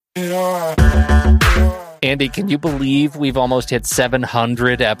Andy, can you believe we've almost hit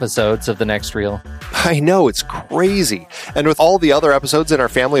 700 episodes of The Next Reel? I know, it's crazy. And with all the other episodes in our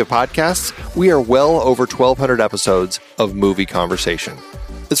family of podcasts, we are well over 1,200 episodes of movie conversation.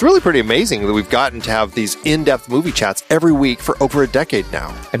 It's really pretty amazing that we've gotten to have these in-depth movie chats every week for over a decade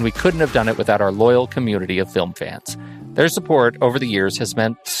now. And we couldn't have done it without our loyal community of film fans. Their support over the years has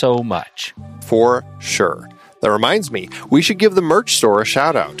meant so much. For sure. That reminds me, we should give the merch store a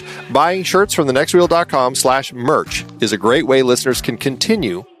shout out. Buying shirts from thenextreel.com/merch is a great way listeners can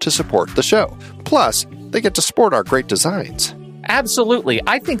continue to support the show. Plus, they get to sport our great designs. Absolutely.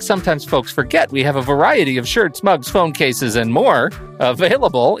 I think sometimes folks forget we have a variety of shirts, mugs, phone cases, and more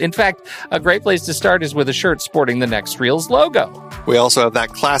available. In fact, a great place to start is with a shirt sporting the Next Reel's logo. We also have that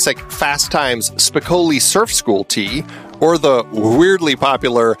classic Fast Times Spicoli Surf School tee, or the weirdly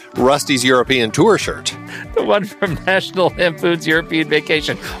popular Rusty's European Tour shirt. The one from National Lampoon's European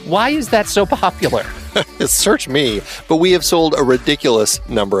Vacation. Why is that so popular? Search me, but we have sold a ridiculous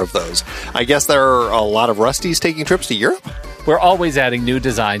number of those. I guess there are a lot of Rustys taking trips to Europe? We're always adding new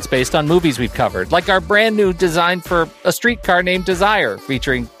designs based on movies we've covered, like our brand new design for a streetcar named Desire,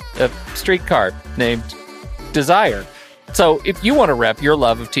 featuring a streetcar named Desire. So if you want to rep your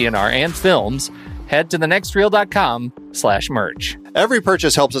love of TNR and films, head to thenextreel.com/merch. Every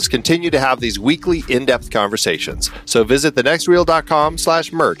purchase helps us continue to have these weekly in-depth conversations. So visit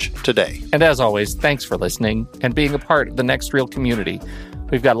thenextreel.com/merch today. And as always, thanks for listening and being a part of the Next Reel community.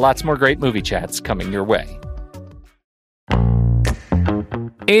 We've got lots more great movie chats coming your way.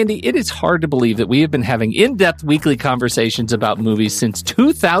 Andy, it is hard to believe that we have been having in-depth weekly conversations about movies since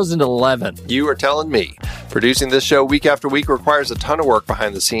 2011. You are telling me. Producing this show week after week requires a ton of work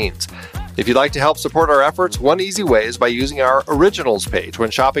behind the scenes. If you'd like to help support our efforts, one easy way is by using our Originals page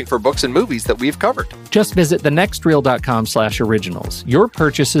when shopping for books and movies that we've covered. Just visit thenextreel.com/originals. Your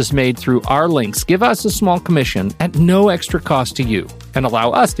purchases made through our links give us a small commission at no extra cost to you and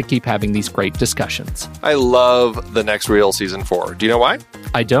allow us to keep having these great discussions. I love The Next Reel Season 4. Do you know why?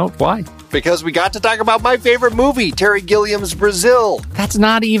 I don't. Why? Because we got to talk about my favorite movie, Terry Gilliam's Brazil. That's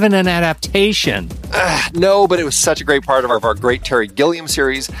not even an adaptation. No, but it was such a great part of our great Terry Gilliam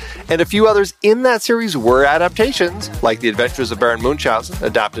series, and a few others in that series were adaptations, like The Adventures of Baron Munchausen,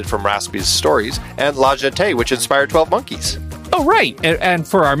 adapted from Raspi's stories, and La Jetée, which inspired 12 Monkeys. Oh, right. And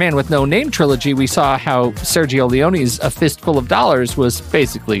for our Man with No Name trilogy, we saw how Sergio Leone's A Fistful of Dollars was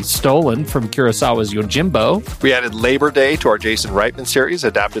basically stolen from Kurosawa's Yojimbo. We added Labor Day to our Jason Reitman series,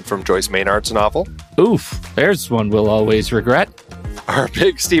 adapted from Joyce Maynard's novel. Oof, there's one we'll always regret. Our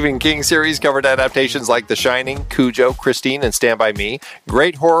big Stephen King series covered adaptations like The Shining, Cujo, Christine, and Stand By Me,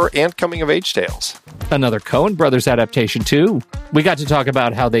 great horror and coming-of-age tales. Another Coen Brothers adaptation, too. We got to talk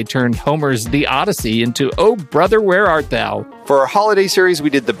about how they turned Homer's The Odyssey into Oh, Brother, Where Art Thou? For our holiday series, we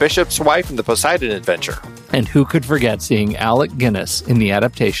did The Bishop's Wife and The Poseidon Adventure. And who could forget seeing Alec Guinness in the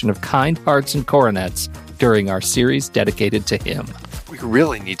adaptation of Kind Hearts and Coronets during our series dedicated to him. We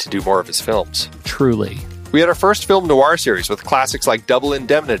really need to do more of his films. Truly. We had our first film noir series with classics like Double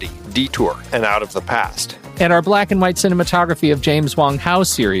Indemnity, Detour, and Out of the Past. And our black and white cinematography of James Wong Howe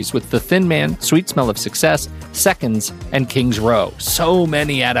series with The Thin Man, Sweet Smell of Success, Seconds, and King's Row. So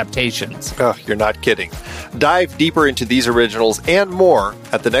many adaptations. Oh, you're not kidding. Dive deeper into these originals and more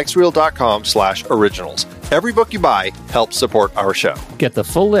at thenextreel.com/originals. Every book you buy helps support our show. Get the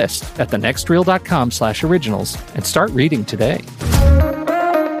full list at thenextreel.com/originals and start reading today.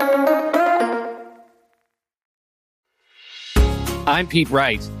 I'm Pete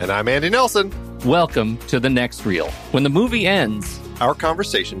Wright. And I'm Andy Nelson. Welcome to The Next Reel. When the movie ends, our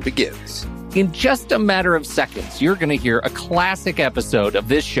conversation begins. In just a matter of seconds, you're going to hear a classic episode of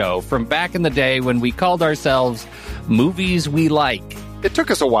this show from back in the day when we called ourselves Movies We Like. It took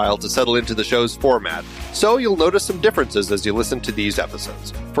us a while to settle into the show's format, so you'll notice some differences as you listen to these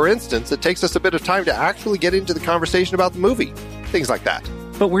episodes. For instance, it takes us a bit of time to actually get into the conversation about the movie. Things like that.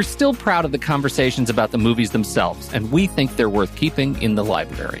 But we're still proud of the conversations about the movies themselves, and we think they're worth keeping in the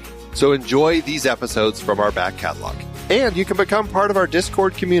library. So enjoy these episodes from our back catalog. And you can become part of our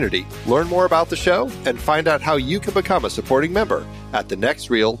Discord community, learn more about the show, and find out how you can become a supporting member at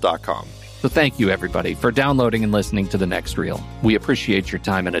thenextreel.com. So thank you, everybody, for downloading and listening to The Next Reel. We appreciate your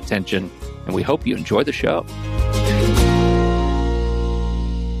time and attention, and we hope you enjoy the show.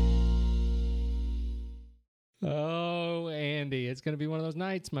 Oh, Andy, it's going to be one of those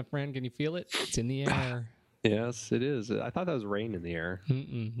nights, my friend. Can you feel it? It's in the air. Yes, it is. I thought that was rain in the air.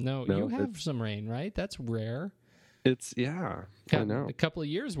 No, you have some rain, right? That's rare. It's, yeah, I know. A couple of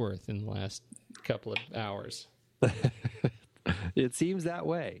years worth in the last couple of hours. It seems that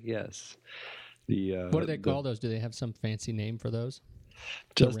way, yes. What do they call those? Do they have some fancy name for those?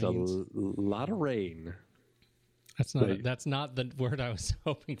 Just a rains. lot of rain. That's not the word I was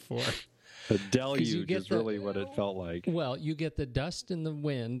hoping for. A deluge get is really what it felt like. Well, you get the dust and the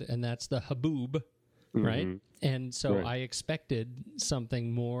wind, and that's the haboob, right? And so Right. I expected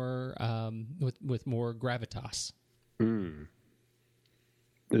something more with more gravitas.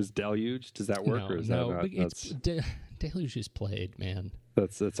 Is deluge? Does that work, or is that not? But deluge is played, man.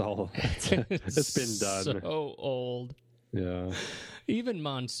 That's all. It's been done. So old. Yeah. Even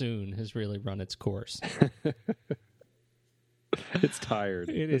monsoon has really run its course. It's tired.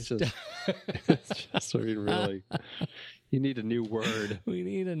 It's just, it's just, I mean, really, you need a new word. We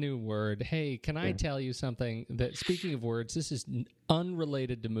need a new word. Hey, can I tell you something that, speaking of words, this is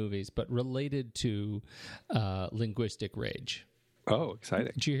unrelated to movies, but related to linguistic rage. Oh,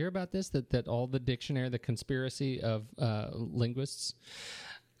 exciting. Did you hear about this? That all the dictionary, the conspiracy of linguists,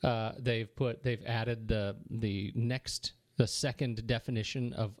 they've added the second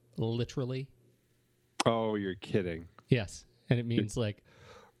definition of literally. Oh, you're kidding. Yes, and it means like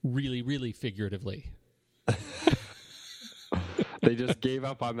really, really figuratively. They just gave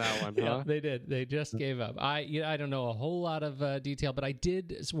up on that one, huh? Yeah, they did. They just gave up. I don't know a whole lot of detail, but I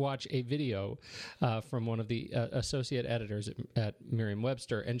did watch a video from one of the associate editors at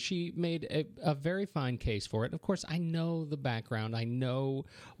Merriam-Webster, and she made a very fine case for it. And of course, I know the background. I know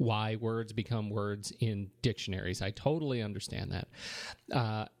why words become words in dictionaries. I totally understand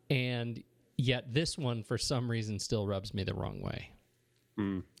that. And yet this one, for some reason, still rubs me the wrong way.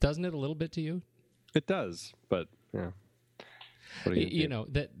 Doesn't it a little bit to you? It does, but yeah. What are you know,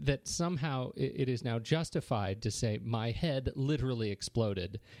 that somehow it is now justified to say my head literally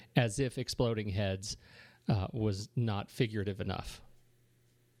exploded, as if exploding heads was not figurative enough.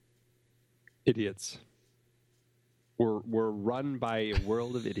 Idiots. We're run by a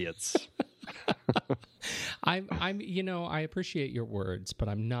world of idiots. I appreciate your words, but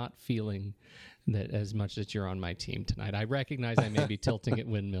I'm not feeling that as much that you're on my team tonight. I recognize I may be tilting at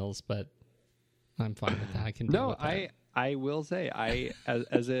windmills, but I'm fine with that. I can deal with that. I will say,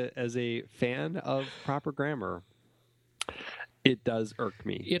 as a fan of proper grammar, it does irk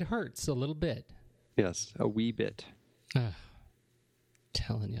me. It hurts a little bit. Yes, a wee bit.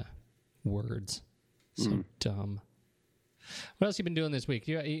 Telling you, words so dumb. What else you been doing this week?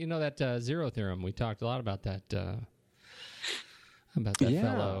 You know that zero theorem? We talked a lot about that.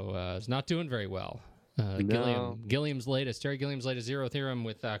 Fellow is not doing very well. No. Gilliam's latest, Terry Gilliam's latest zero theorem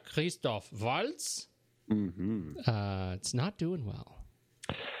with Christoph Waltz. It's not doing well.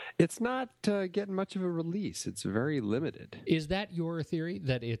 It's not getting much of a release. It's very limited. Is that your theory,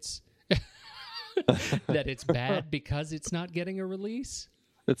 that it's that it's bad because it's not getting a release?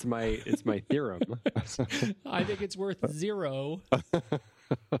 It's my theorem. I think it's worth zero. A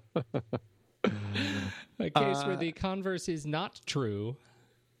case where the converse is not true.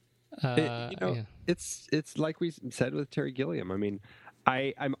 It's like we said with Terry Gilliam. I mean,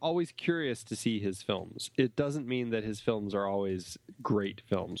 I'm always curious to see his films. It doesn't mean that his films are always great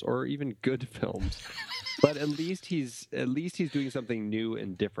films or even good films, but at least he's doing something new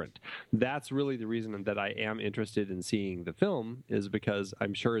and different. That's really the reason that I am interested in seeing the film, is because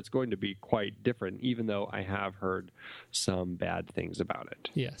I'm sure it's going to be quite different, even though I have heard some bad things about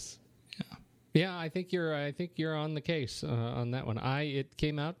it. Yes. Yeah, I think you're on the case on that one. It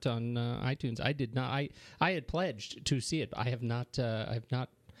came out on iTunes. I did not. I had pledged to see it. I have not. I have not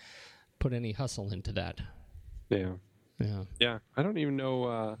put any hustle into that. Yeah. Yeah. I don't even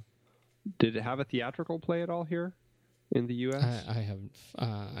know. Did it have a theatrical play at all here in the U.S.? I have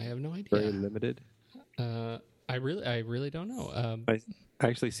no idea. Very limited. I really don't know. I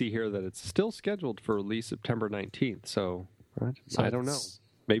actually see here that it's still scheduled for release September 19th. So I don't know.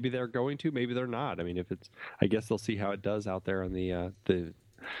 Maybe they're going to, maybe they're not. I mean, I guess they'll see how it does out there on the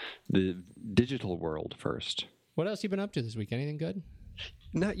digital world first. What else you been up to this week? Anything good?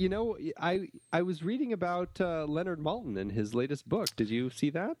 No, I was reading about Leonard Maltin and his latest book. Did you see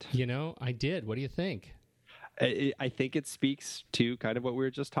that? I did. What do you think? I think it speaks to kind of what we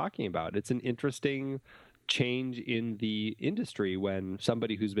were just talking about. It's an interesting change in the industry when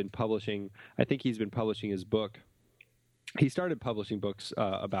somebody who's been publishing, I think he's been publishing his book. He started publishing books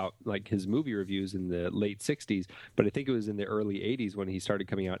about like his movie reviews in the late 60s, but I think it was in the early 80s when he started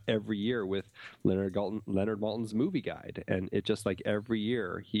coming out every year with Leonard Maltin's Movie Guide. And it just like every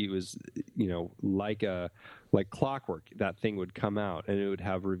year he was, like clockwork, that thing would come out and it would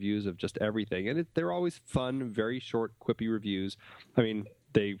have reviews of just everything. And they're always fun, very short, quippy reviews. I mean,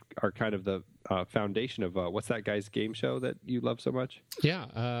 they are kind of the foundation of what's that guy's game show that you love so much?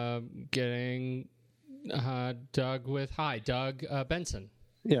 Yeah, getting... Doug Benson.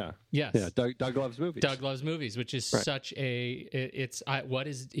 Yeah. Yes. Yeah. Doug loves movies. Doug Loves Movies, which is Right. such what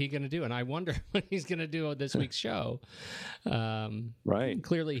is he going to do? And I wonder what he's going to do on this week's show. Right.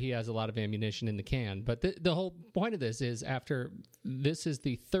 Clearly, he has a lot of ammunition in the can. But the whole point of this is this is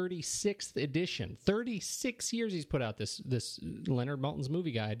the 36th edition. 36 years he's put out this Leonard Maltin's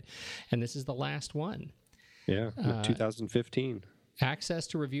movie guide, and this is the last one. Yeah. 2015. Access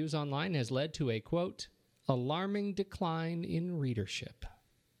to reviews online has led to a, quote, alarming decline in readership.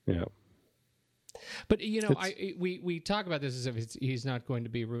 Yeah. But we talk about this as if he's not going to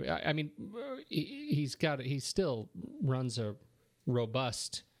be. I mean, he still runs a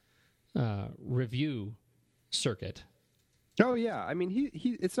robust review circuit. Oh yeah, I mean he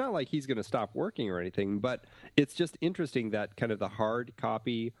it's not like he's going to stop working or anything, but it's just interesting that kind of the hard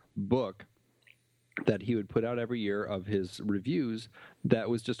copy book that he would put out every year of his reviews, that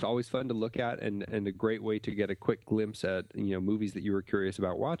was just always fun to look at and a great way to get a quick glimpse at movies that you were curious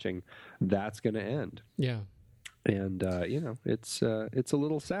about watching. That's going to end. Yeah. And it's a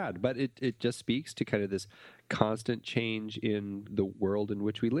little sad, but it just speaks to kind of this constant change in the world in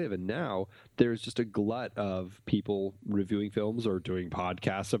which we live. And now there's just a glut of people reviewing films or doing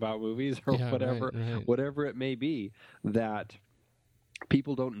podcasts about movies or whatever it may be, that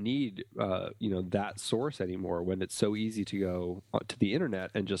people don't need that source anymore, when it's so easy to go to the internet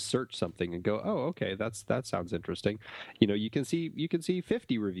and just search something and go, oh, okay, that sounds interesting. You can see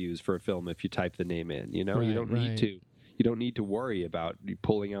 50 reviews for a film if you type the name in. You don't need to worry about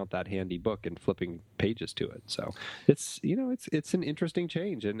pulling out that handy book and flipping pages to it. So it's an interesting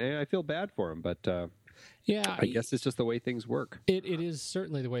change, and I feel bad for him, but yeah, I guess it's just the way things work. It is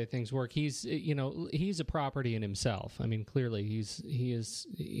certainly the way things work. He's a property in himself. I mean, clearly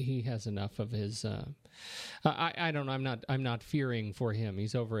he has enough of his. I don't know. I'm not fearing for him.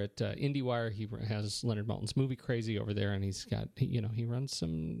 He's over at IndieWire. He has Leonard Maltin's Movie Crazy over there, and he's got he runs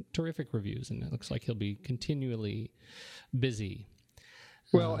some terrific reviews, and it looks like he'll be continually busy.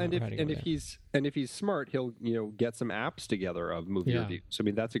 Well, and if he's smart, he'll get some apps together of movie reviews. I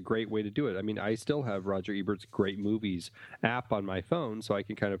mean, that's a great way to do it. I mean, I still have Roger Ebert's Great Movies app on my phone, so I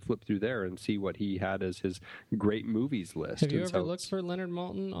can kind of flip through there and see what he had as his great movies list. Have you ever looked for Leonard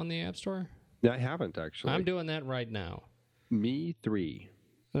Maltin on the App Store? I haven't, actually. I'm doing that right now. Me 3.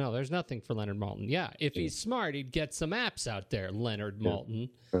 No, there's nothing for Leonard Maltin. Yeah, if he's smart, he'd get some apps out there, Leonard Maltin.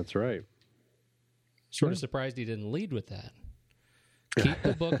 That's right. Sort of surprised he didn't lead with that. Keep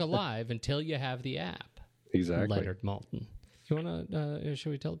the book alive until you have the app. Exactly. Leonard Maltin. You want to?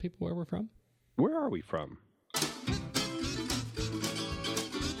 Should we tell the people where we're from? Where are we from?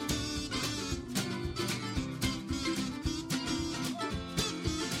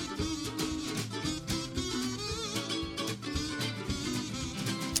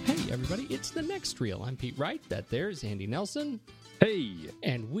 Hey, everybody! It's the Next Reel. I'm Pete Wright. There's Andy Nelson. Hey,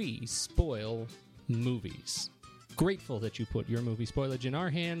 and we spoil movies. Grateful that you put your movie spoilage in our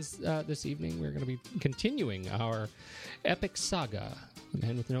hands this evening. We're going to be continuing our epic saga, The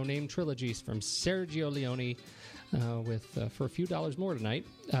Man with No Name trilogies from Sergio Leone, for a few dollars more tonight.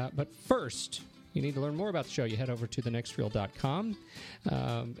 But first, you need to learn more about the show. You head over to thenextreel.com,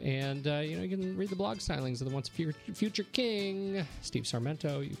 and you can read the blog stylings of the once future king, Steve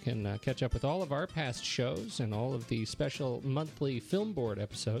Sarmento. You can catch up with all of our past shows and all of the special monthly Film Board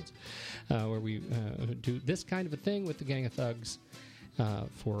episodes, where we do this kind of a thing with the Gang of Thugs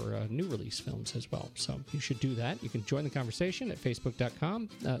for new release films as well. So you should do that. You can join the conversation at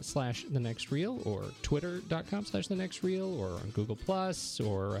facebook.com/thenextreel or twitter.com/thenextreel or on Google Plus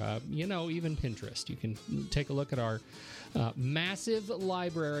or, even Pinterest. You can take a look at our massive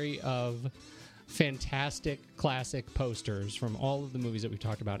library of fantastic classic posters from all of the movies that we've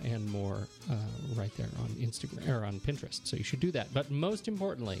talked about and more right there on Instagram or on Pinterest. So you should do that. But most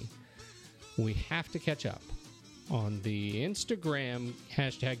importantly, we have to catch up on the Instagram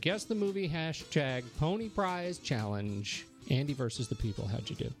hashtag Guess the Movie hashtag Pony Prize Challenge. Andy versus the people. How'd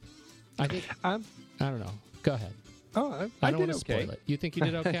you do? I think I don't know. Go ahead. Oh, I don't want to spoil it. You think you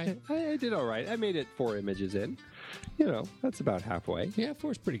did okay? I did all right. I made it 4 images in. That's about halfway. Yeah,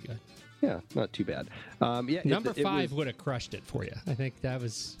 4's pretty good. Yeah, not too bad. Number 5 would have crushed it for you. I think that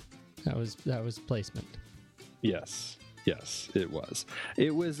was placement. Yes, it was.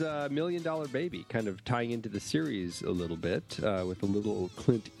 It was a $1 Million Baby, kind of tying into the series a little bit, with a little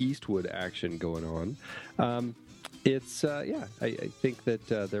Clint Eastwood action going on. I think that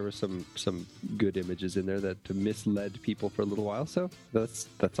there were some good images in there that misled people for a little while, so that's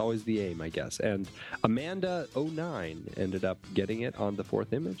always the aim, I guess. And Amanda 09 ended up getting it on the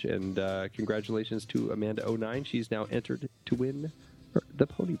 4th image, and congratulations to Amanda 09. She's now entered to win the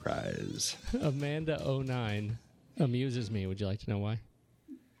Pony Prize. Amanda 09 amuses me. Would you like to know why?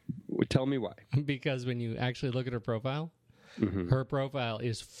 Tell me why. Because when you actually look at her profile, Mm-hmm. her profile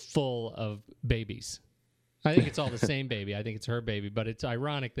is full of babies. I think it's all the same baby. I think it's her baby, but it's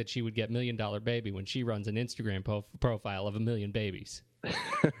ironic that she would get $1 Million Baby when she runs an Instagram profile of 1 million babies.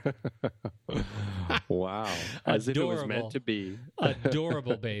 Wow. As if it was meant to be.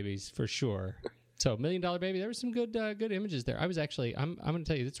 Adorable babies, for sure. So $1 Million Baby, there were some good images there. I was actually, I'm going to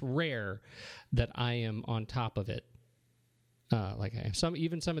tell you, it's rare that I am on top of it. Like I am.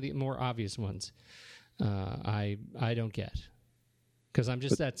 Even some of the more obvious ones, I don't get.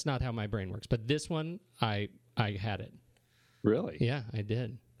 Because that's not how my brain works. But this one, I had it. Really? Yeah, I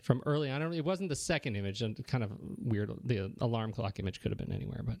did. From early on, it wasn't the second image, and kind of weird. The alarm clock image could have been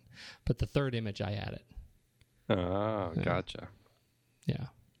anywhere, but the third image, I had it. Oh, gotcha. Yeah,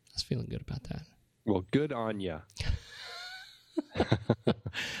 I was feeling good about that. Well, good on ya.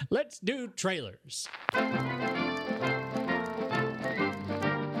 Let's do trailers.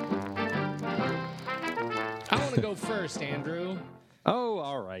 I want to go first, Andrew. Oh,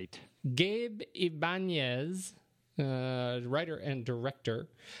 all right. Gabe Ibanez, writer and director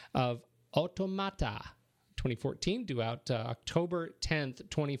of Automata 2014, due out October 10th,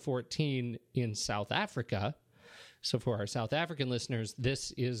 2014 in South Africa. So for our South African listeners,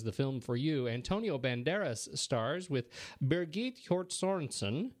 this is the film for you. Antonio Banderas stars with Birgit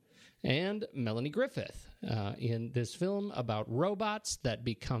Hjortsonsen and Melanie Griffith in this film about robots that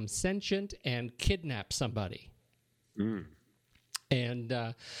become sentient and kidnap somebody. And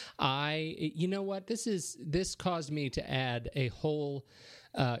you know what? This caused me to add a whole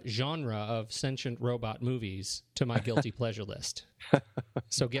genre of sentient robot movies to my guilty pleasure list.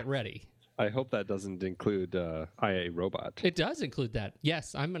 So get ready. I hope that doesn't include IA Robot. It does include that.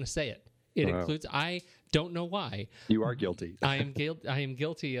 Yes, I'm going to say it. It includes. I don't know why. You are guilty. I am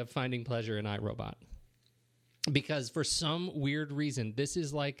guilty of finding pleasure in iRobot. Because for some weird reason, this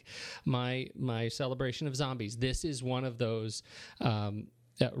is like my celebration of zombies. This is one of those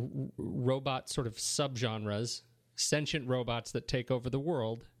robot sort of subgenres, sentient robots that take over the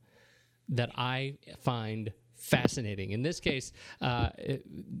world, that I find fascinating. In this case,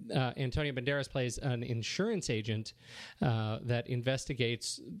 Antonio Banderas plays an insurance agent that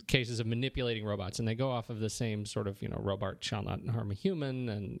investigates cases of manipulating robots, and they go off of the same sort of, robot shall not harm a human,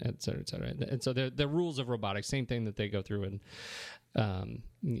 and et cetera, et cetera. And so the rules of robotics, same thing that they go through in,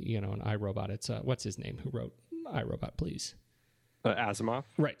 in iRobot. It's what's his name? Who wrote iRobot? Please. Asimov?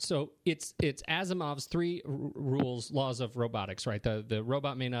 Right. So it's Asimov's three laws of robotics, right? The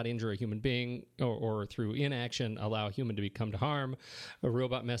robot may not injure a human being or through inaction allow a human to become to harm. A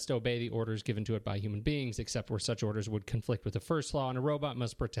robot must obey the orders given to it by human beings, except where such orders would conflict with the first law, and a robot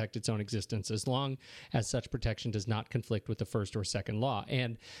must protect its own existence as long as such protection does not conflict with the first or second law.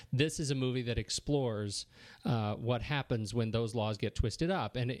 And this is a movie that explores what happens when those laws get twisted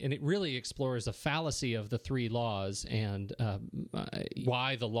up. And it really explores the fallacy of the three laws and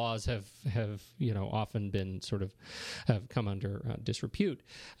why the laws have often been sort of have come under disrepute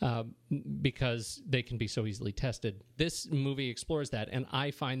because they can be so easily tested. This movie explores that, and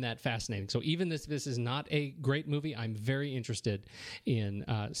I find that fascinating. So even this is not a great movie, I'm very interested in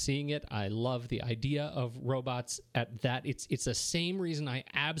seeing it. I love the idea of robots at that. It's the same reason I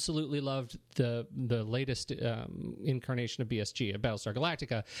absolutely loved the latest incarnation of BSG, Battlestar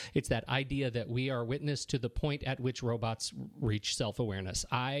Galactica. It's that idea that we are witness to the point at which robots reach self-awareness.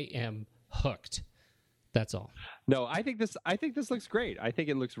 I am hooked. That's all. No, I think this looks great. I think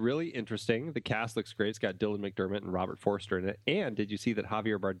it looks really interesting. The cast looks great. It's got Dylan McDermott and Robert Forster in it. And did you see that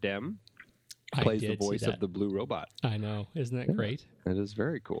Javier Bardem plays the voice of the Blue Robot? I know. Isn't that great? It is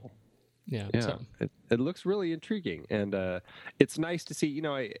very cool. Yeah. So. It looks really intriguing. And it's nice to see,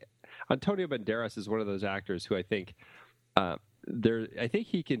 Antonio Banderas is one of those actors who I think I think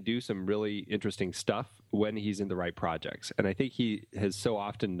he can do some really interesting stuff when he's in the right projects, and I think he has so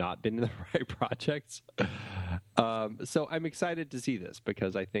often not been in the right projects. So I'm excited to see this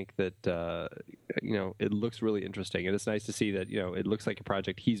because I think that it looks really interesting, and it's nice to see that it looks like a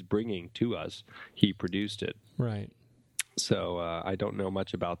project he's bringing to us. He produced it, right? So I don't know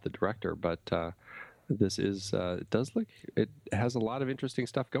much about the director, but this is it has a lot of interesting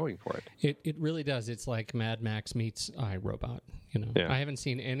stuff going for it. It really does. It's like Mad Max meets iRobot. I haven't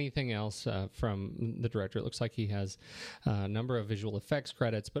seen anything else from the director. It looks like he has a number of visual effects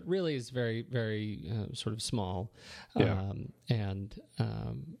credits, but really is very, very sort of small.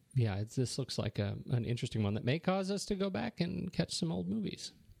 This looks like an interesting one that may cause us to go back and catch some old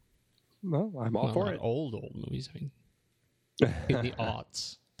movies. Well, I'm all for it. Old movies. I mean, in the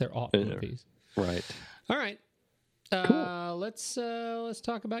aughts, they're aught movies. Right. All right. Cool. Let's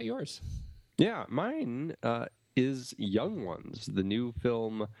talk about yours. Yeah, mine is Young Ones, the new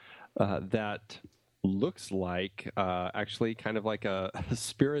film that looks like actually kind of like a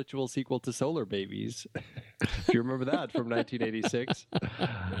spiritual sequel to Solar Babies. If you remember that from 1986.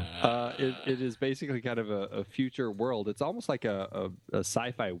 It is basically kind of a future world. It's almost like a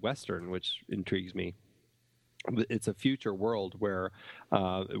sci-fi western, which intrigues me. It's a future world where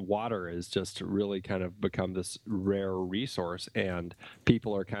water is just really kind of become this rare resource, and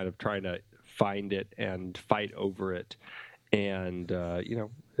people are kind of trying to find it and fight over it, and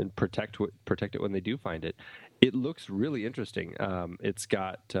and protect it when they do find it. It looks really interesting. It's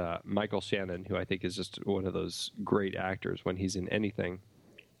got Michael Shannon, who I think is just one of those great actors when he's in anything.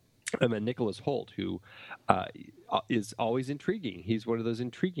 And then Nicholas Hoult, who is always intriguing. He's one of those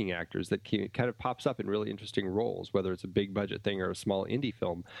intriguing actors that kind of pops up in really interesting roles, whether it's a big budget thing or a small indie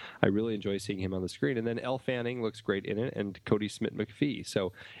film. I really enjoy seeing him on the screen. And then Elle Fanning looks great in it, and Cody Smith-McPhee.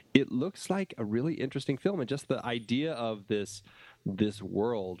 So it looks like a really interesting film. And just the idea of this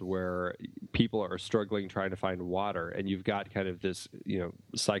world where people are struggling trying to find water, and you've got kind of this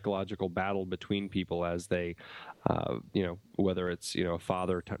psychological battle between people as they whether it's a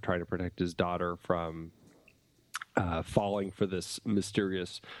father trying to protect his daughter from falling for this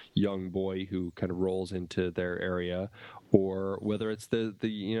mysterious young boy who kind of rolls into their area, or whether it's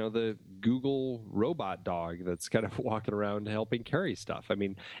the Google robot dog that's kind of walking around helping carry stuff. I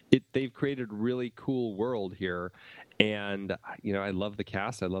mean, they've created a really cool world here, and I love the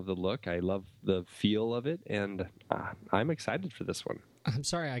cast, I love the look, I love the feel of it, and I'm excited for this one. I'm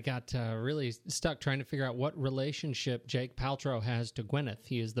sorry, I got really stuck trying to figure out what relationship Jake Paltrow has to Gwyneth.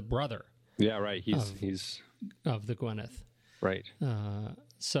 He is the brother. Yeah, right. He's of the Gwyneth. Right. I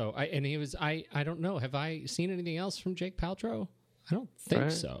don't know. Have I seen anything else from Jake Paltrow? I don't think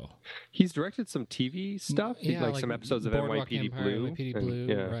so. He's directed some TV stuff, like some episodes of Boardwalk NYPD Empire, Blue. NYPD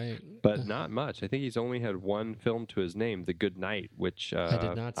Blue, right. But not much. I think he's only had one film to his name, The Good Night, which I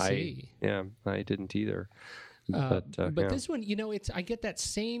did not see. I didn't either. But this one, I get that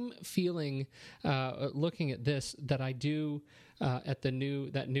same feeling looking at this that I do at that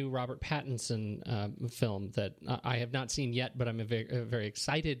new Robert Pattinson film that I have not seen yet, but I'm very, very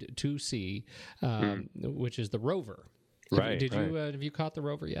excited to see, which is The Rover. Have you caught The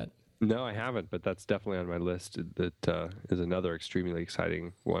Rover yet? No, I haven't, but that's definitely on my list. That is another extremely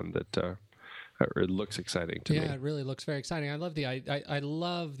exciting one that. It looks exciting to me. Yeah, it really looks very exciting. I love I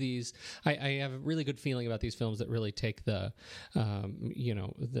love these. I have a really good feeling about these films that really take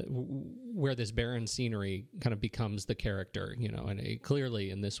where this barren scenery kind of becomes the character. And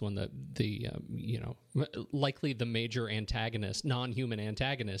clearly in this one, likely the major antagonist, non-human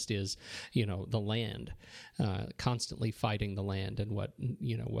antagonist, is the land, constantly fighting the land and what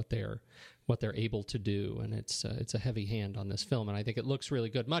they're able to do, and it's a heavy hand on this film, and I think it looks really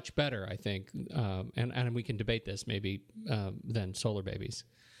good, much better, I think, and we can debate this maybe than Solar Babies.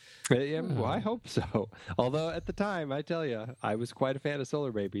 Yeah, well, I hope so. Although at the time, I tell you, I was quite a fan of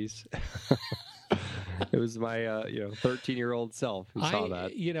Solar Babies. It was my 13-year-old self who saw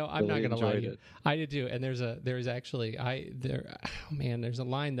that. I'm not going to lie to you. I did too. And there's a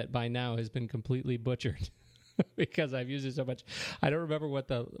line that by now has been completely butchered. Because I've used it so much. I don't remember what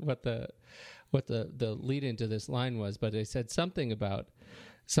the lead into this line was, but they said something about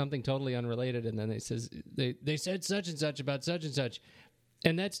something totally unrelated, and then they said such and such about such and such,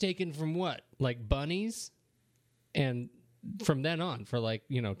 and that's taken from what, like bunnies, and from then on for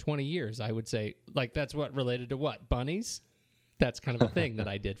 20 years, I would say that's what related to what, bunnies. That's kind of a thing that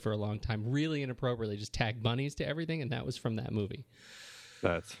I did for a long time, really inappropriately, just tag bunnies to everything, and that was from that movie.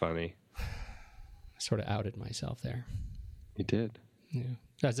 That's funny. Sort of outed myself there. You did. Yeah.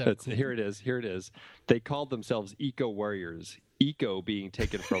 Cool? Here it is. They called themselves Eco Warriors. Eco being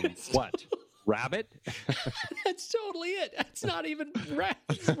taken from what? Rabbit? That's totally it. That's not even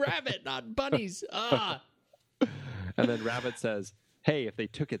rabbit, not bunnies. Ah. And then Rabbit says, "Hey, if they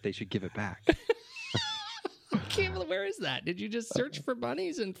took it, they should give it back." Where is that? Did you just search for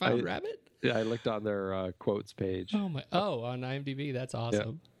bunnies and find rabbit? Yeah, I looked on their quotes page. On IMDb. That's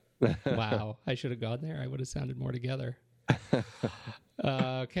awesome. Yeah. Wow, I should have gone there. I would have sounded more together.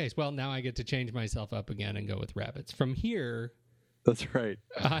 Okay, well, now I get to change myself up again and go with rabbits. From here... That's right.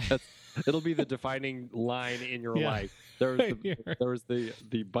 It'll be the defining line in your life. There was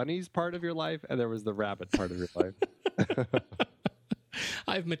the bunnies part of your life, and there was the rabbit part of your life.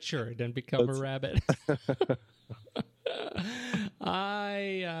 I've matured and become a rabbit.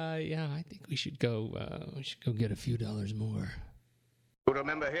 I think we should go get a few dollars more. You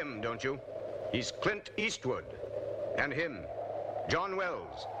remember him, don't you? He's Clint Eastwood. And him, John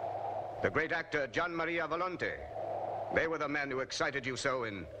Wells. The great actor Gian Maria Volonte. They were the men who excited you so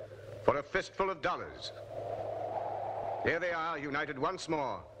in For a Fistful of Dollars. Here they are, united once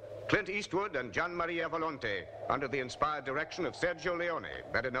more, Clint Eastwood and Gian Maria Volonte, under the inspired direction of Sergio Leone,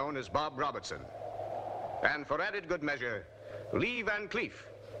 better known as Bob Robertson. And for added good measure, Lee Van Cleef,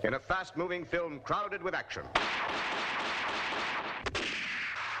 in a fast-moving film crowded with action.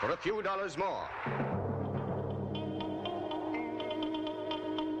 For a few dollars more.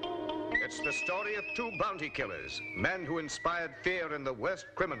 It's the story of two bounty killers, men who inspired fear in the worst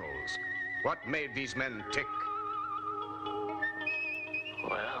criminals. What made these men tick?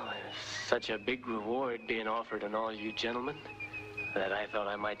 Well, there's such a big reward being offered on all you gentlemen that I thought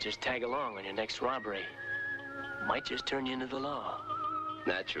I might just tag along on your next robbery. Might just turn you into the law.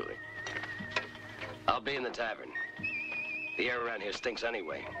 Naturally. I'll be in the tavern. The air around here stinks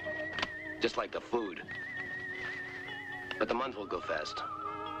anyway. Just like the food. But the month will go fast.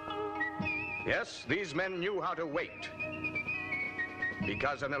 Yes, these men knew how to wait.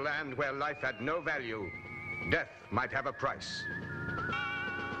 Because in a land where life had no value, death might have a price.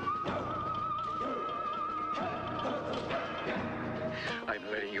 I'm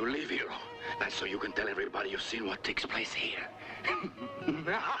letting you leave, hero. That's so you can tell everybody you've seen what takes place here.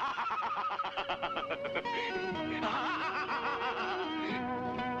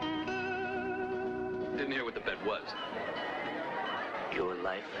 Didn't hear what the bet was. Your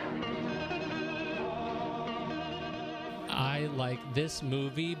life. I like this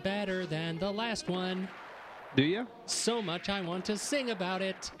movie better than the last one. Do you? So much I want to sing about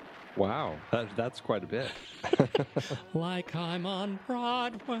it. Wow, that's quite a bit. Like I'm on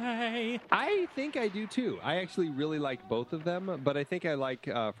Broadway. I think I do too. I actually really like both of them, but I think I like,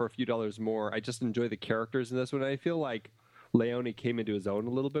 for a few dollars more, I just enjoy the characters in this one. I feel like Leone came into his own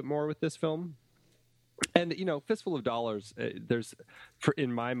a little bit more with this film. And, you know, Fistful of Dollars,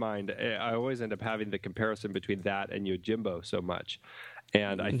 in my mind, I always end up having the comparison between that and Yojimbo so much.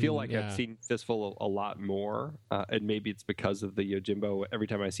 And I feel like I've seen Fistful a lot more, and maybe it's because of the Yojimbo. Every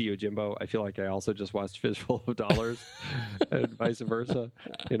time I see Yojimbo, I feel like I also just watched Fistful of Dollars, and vice versa,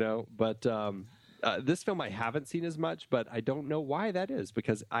 you know. But this film I haven't seen as much, but I don't know why that is,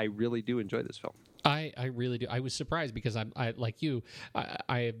 because I really do enjoy this film. I really do. I was surprised because I like you,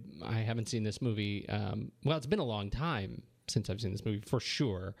 I haven't seen this movie. Well, it's been a long time since I've seen this movie for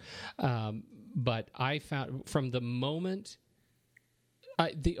sure. But I found from the moment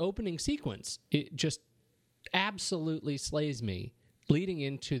the opening sequence, it just absolutely slays me. Leading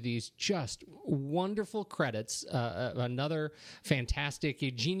into these just wonderful credits, another fantastic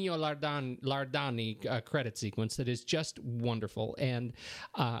Eugenio Lardani credit sequence that is just wonderful. And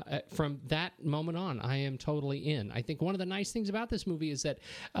from that moment on, I am totally in. I think one of the nice things about this movie is that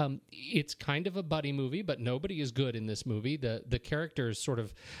it's kind of a buddy movie, but nobody is good in this movie. The characters sort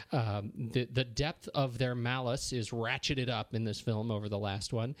of, the depth of their malice is ratcheted up in this film over the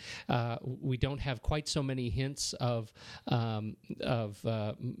last one. We don't have quite so many hints of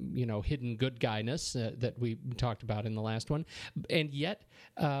hidden good guyness that we talked about in the last one. And yet,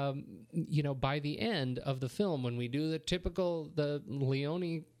 by the end of the film, when we do the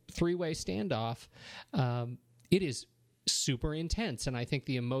Leone three-way standoff, it is super intense. And I think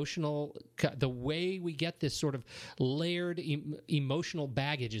the way we get this sort of layered emotional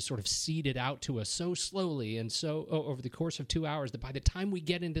baggage is sort of seeded out to us so slowly and so over the course of 2 hours that by the time we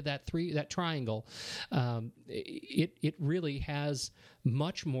get into that triangle, it really has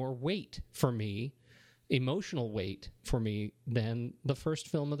much more weight for me, emotional weight for me, than the first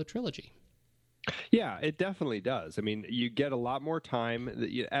film of the trilogy. Yeah, it definitely does. I mean, you get a lot more time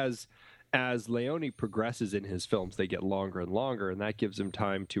as Leone progresses in his films. They get longer and longer, and that gives him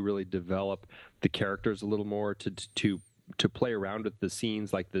time to really develop the characters a little more, to play around with the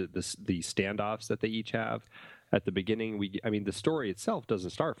scenes, like the standoffs that they each have. At the beginning, the story itself doesn't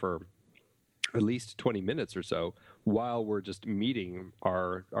start for at least 20 minutes or so while we're just meeting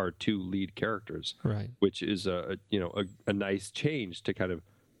our two lead characters, right? Which is a nice change to kind of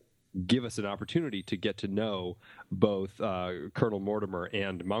give us an opportunity to get to know both Colonel Mortimer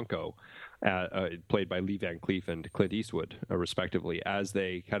and Manco, played by Lee Van Cleef and Clint Eastwood, respectively, as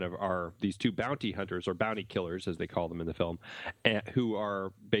they kind of are these two bounty hunters, or bounty killers, as they call them in the film, who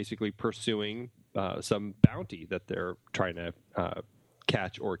are basically pursuing some bounty that they're trying to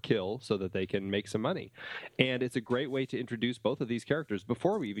catch or kill so that they can make some money. And it's a great way to introduce both of these characters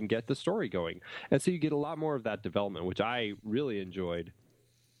before we even get the story going. And so you get a lot more of that development, which I really enjoyed.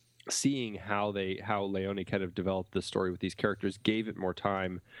 seeing how Leone kind of developed the story with these characters, gave it more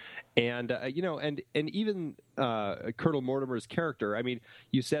time, and and even Colonel Mortimer's character. I mean,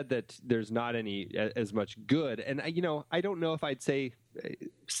 you said that there's not as much good, and I don't know if I'd say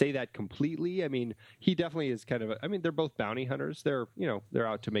that completely. I mean, he definitely is kind of. They're both bounty hunters. They're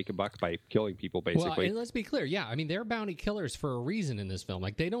out to make a buck by killing people, basically. Well, and let's be clear. Yeah, I mean, they're bounty killers for a reason in this film.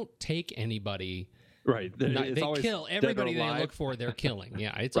 Like, they don't take anybody. Right. They kill everybody they look for. They're killing.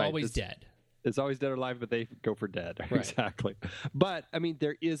 Yeah, it's right. Always dead. It's always dead or alive, but they go for dead. Right. Exactly. But I mean,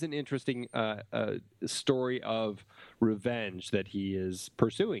 there is an interesting story of revenge that he is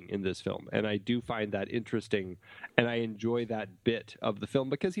pursuing in this film, and I do find that interesting, and I enjoy that bit of the film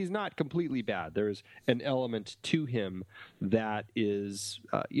because he's not completely bad. There's an element to him that is,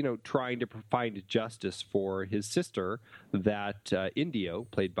 trying to find justice for his sister that Indio,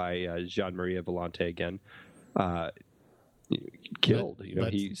 played by Gian Maria Volonté again, killed.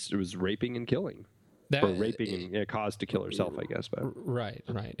 He was raping and killing. Or raping and caused to kill herself, I guess. But right.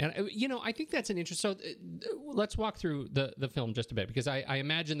 And I think that's an interest. So let's walk through the film just a bit, because I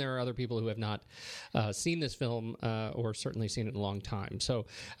imagine there are other people who have not seen this film or certainly seen it in a long time. So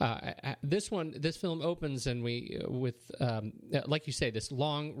this film opens and with like you say, this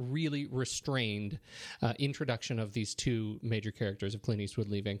long, really restrained introduction of these two major characters of Clint Eastwood,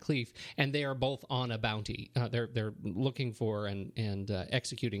 Lee Van Cleef, and they are both on a bounty. They're looking for and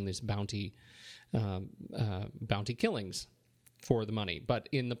executing this bounty killings for the money. But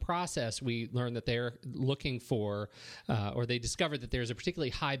in the process, we learn that they're looking for, or they discovered that there's a particularly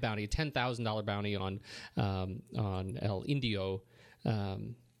high bounty, $10,000 bounty on El Indio.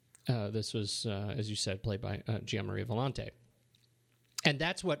 This was, as you said, played by Gian Maria Volonté. And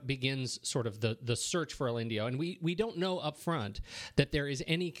that's what begins sort of the search for El Indio. And we don't know up front that there is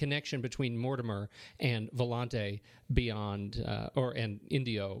any connection between Mortimer and Volonté beyond, and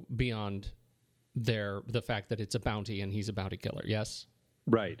Indio beyond the fact that it's a bounty and he's a bounty killer. Yes?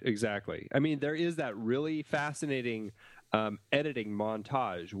 Right, exactly. I mean, there is that really fascinating editing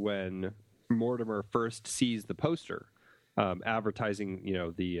montage when Mortimer first sees the poster advertising,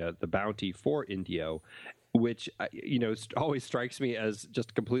 the bounty for Indio, which, always strikes me as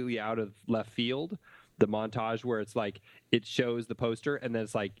just completely out of left field. The montage where it's like, it shows the poster and then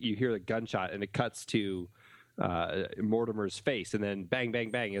it's like you hear the gunshot and it cuts to Mortimer's face, and then bang,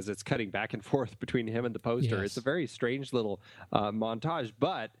 bang, bang as it's cutting back and forth between him and the poster. Yes. It's a very strange little montage,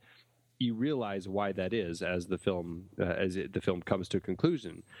 but you realize why that is as the film comes to a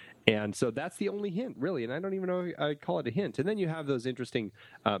conclusion. And so that's the only hint, really, and I don't even know if I'd call it a hint. And then you have those interesting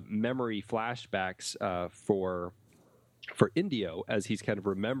memory flashbacks for Indio as he's kind of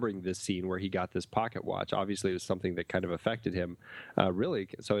remembering this scene where he got this pocket watch. Obviously, it was something that kind of affected him, really.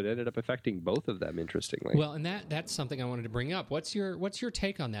 So it ended up affecting both of them, interestingly. Well, and that's something I wanted to bring up. What's your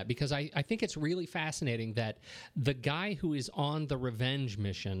take on that? Because I think it's really fascinating that the guy who is on the revenge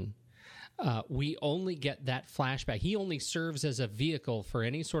mission, we only get that flashback. He only serves as a vehicle for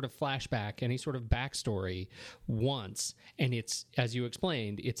any sort of flashback, any sort of backstory once. And it's, as you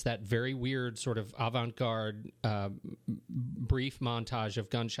explained, it's that very weird sort of avant-garde brief montage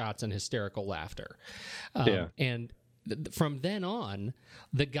of gunshots and hysterical laughter. And from then on,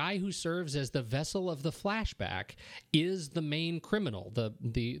 the guy who serves as the vessel of the flashback is the main criminal,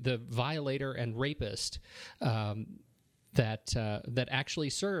 the violator and rapist, that actually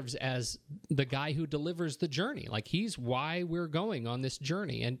serves as the guy who delivers the journey. Like, he's why we're going on this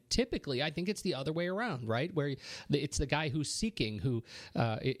journey. And typically, I think it's the other way around, right? Where it's the guy who's seeking, who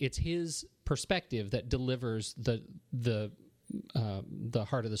it's his perspective that delivers the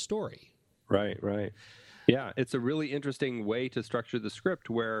heart of the story. Right. Yeah, it's a really interesting way to structure the script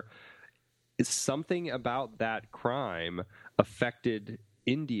where something about that crime affected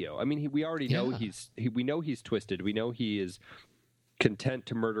Indio. I mean, we already know we know he's twisted. We know he is content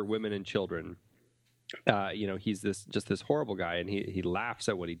to murder women and children. He's this horrible guy, and he laughs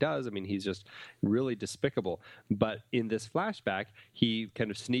at what he does. I mean, he's just really despicable. But in this flashback, he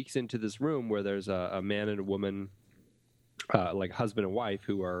kind of sneaks into this room where there's a man and a woman, like husband and wife,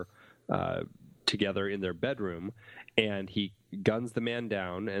 who are together in their bedroom, and he guns the man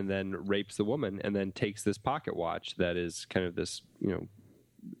down and then rapes the woman, and then takes this pocket watch that is kind of this,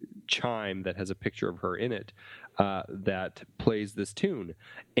 chime that has a picture of her in it that plays this tune.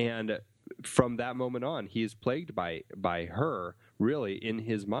 And from that moment on, he is plagued by her, really, in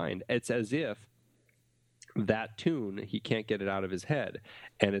his mind. It's as if that tune, he can't get it out of his head.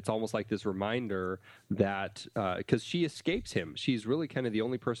 And it's almost like this reminder that, because she escapes him, she's really kind of the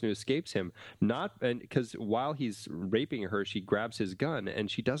only person who escapes him, because while he's raping her, she grabs his gun, and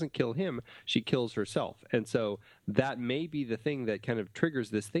she doesn't kill him, she kills herself. And so that may be the thing that kind of triggers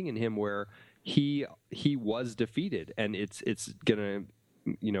this thing in him where he was defeated, and it's going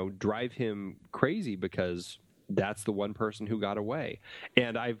to, drive him crazy because that's the one person who got away.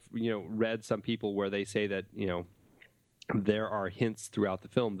 And I've, read some people where they say that, there are hints throughout the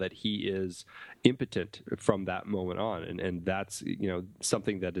film that he is impotent from that moment on. And that's,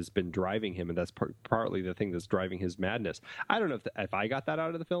 something that has been driving him. And that's partly the thing that's driving his madness. I don't know if I got that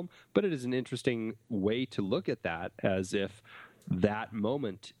out of the film, but it is an interesting way to look at that, as if that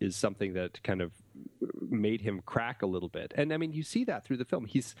moment is something that kind of made him crack a little bit. And I mean, you see that through the film.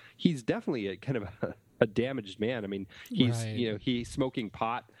 He's definitely a kind of a damaged man. I mean, he's he's smoking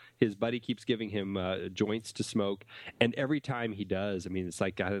pot. His buddy keeps giving him joints to smoke, and every time he does, I mean, it's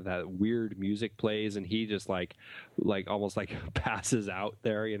like kind of that weird music plays, and he just like almost like passes out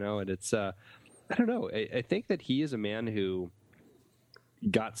there, And it's I don't know. I think that he is a man who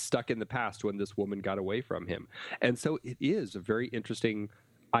got stuck in the past when this woman got away from him, and so it is a very interesting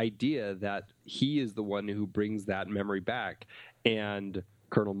idea that he is the one who brings that memory back, and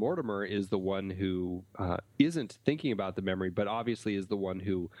Colonel Mortimer is the one who isn't thinking about the memory, but obviously is the one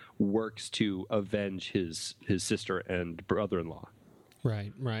who works to avenge his sister and brother-in-law.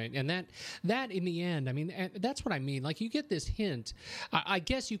 Right. And that in the end, I mean, that's what I mean. Like, you get this hint. I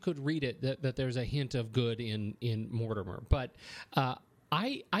guess you could read it that there's a hint of good in Mortimer, but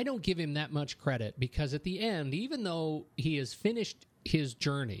I don't give him that much credit, because at the end, even though he has finished his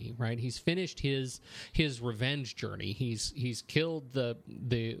journey, right? He's finished his revenge journey. He's killed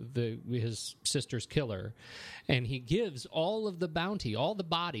his sister's killer, and he gives all of the bounty, all the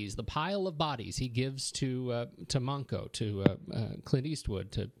bodies, the pile of bodies he gives to Manco, to Clint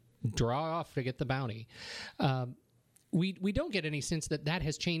Eastwood, to draw off to get the bounty. We don't get any sense that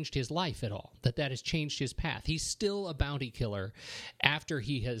has changed his life at all, that has changed his path. He's still a bounty killer after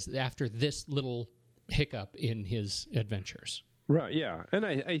this little hiccup in his adventures. Right, yeah. And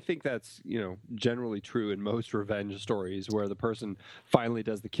I think that's, generally true in most revenge stories, where the person finally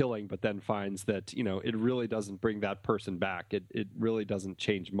does the killing, but then finds that, it really doesn't bring that person back. It really doesn't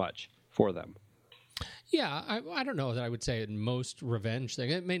change much for them. Yeah, I don't know that I would say in most revenge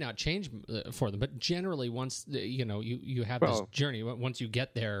thing. It may not change for them, but generally once, you have this journey, once you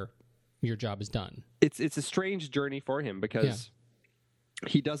get there, your job is done. It's a strange journey for him, because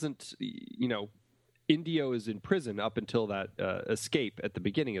he doesn't, Indio is in prison up until that escape at the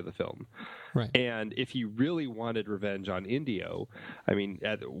beginning of the film. Right. And if he really wanted revenge on Indio, I mean,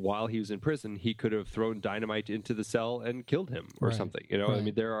 while he was in prison, he could have thrown dynamite into the cell and killed him or something. Right. I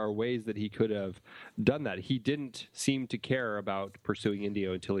mean, there are ways that he could have done that. He didn't seem to care about pursuing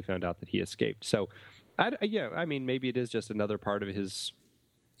Indio until he found out that he escaped. So, I mean, maybe it is just another part of his...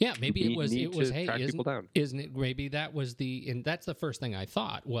 Yeah, maybe it was. Hey, isn't it? Maybe that was and that's the first thing I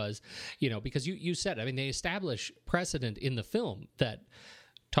thought was, because you said, I mean, they establish precedent in the film that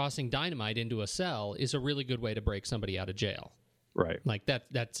tossing dynamite into a cell is a really good way to break somebody out of jail. Right. Like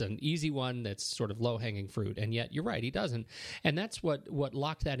that's an easy one. That's sort of low hanging fruit, and yet you're right, he doesn't. And that's what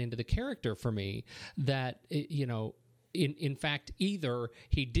locked that into the character for me. That In fact, either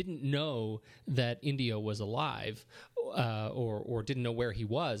he didn't know that Indio was alive, or didn't know where he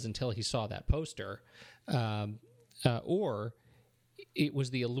was until he saw that poster, or it was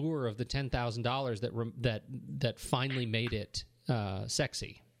the allure of the $10,000 that finally made it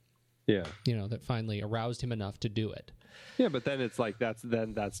sexy. Yeah, that finally aroused him enough to do it. Yeah, but then it's like that's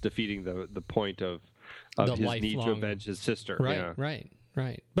defeating the point of his need to avenge his sister. Right. Yeah.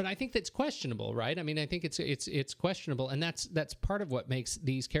 Right. But I think that's questionable, right? I mean, I think it's questionable, and that's part of what makes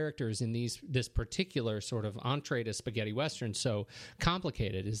these characters in this particular sort of entree to spaghetti western so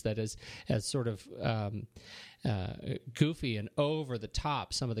complicated, is that as sort of goofy and over the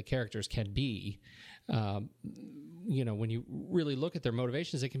top some of the characters can be, when you really look at their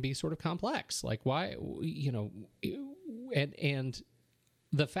motivations, it can be sort of complex. Like, why, and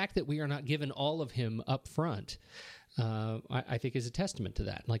the fact that we are not given all of him up front, I think is a testament to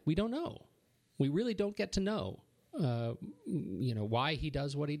that. Like, we don't know. We really don't get to know, why he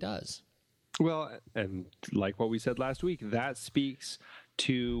does what he does. Well, and like what we said last week, that speaks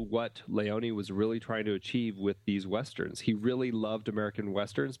to what Leone was really trying to achieve with these Westerns. He really loved American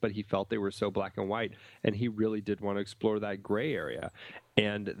Westerns, but he felt they were so black and white, and he really did want to explore that gray area.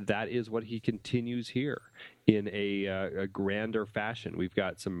 And that is what he continues here in a grander fashion. We've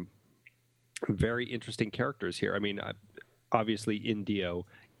got some very interesting characters here. I mean, obviously Indio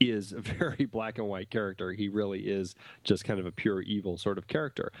is a very black and white character. He really is just kind of a pure evil sort of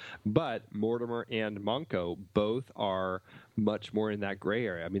character. But Mortimer and Monko both are much more in that gray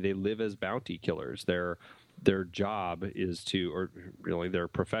area. I mean, they live as bounty killers. Their job is to, or really their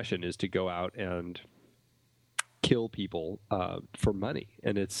profession is to go out and kill people for money.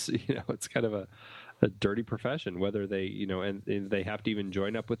 And it's, it's kind of a dirty profession, whether they, and they have to even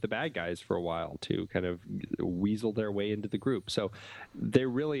join up with the bad guys for a while to kind of weasel their way into the group. So they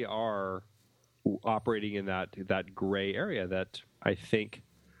really are operating in that gray area that I think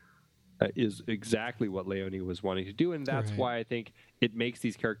is exactly what Leone was wanting to do. And that's why I think it makes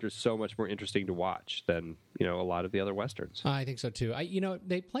these characters so much more interesting to watch than, a lot of the other Westerns. I think so too.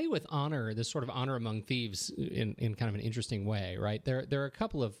 They play with honor, this sort of honor among thieves in kind of an interesting way, right? There are a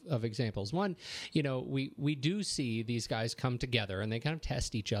couple of examples. One, we do see these guys come together and they kind of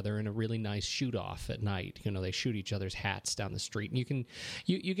test each other in a really nice shoot off at night. They shoot each other's hats down the street, and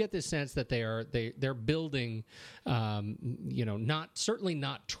you get this sense that they're building, certainly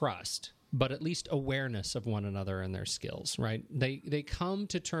not trust, but at least awareness of one another and their skills, right? They come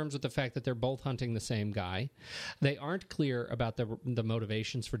to terms with the fact that they're both hunting the same guy. They aren't clear about the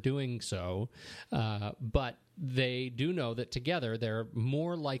motivations for doing so, but they do know that together they're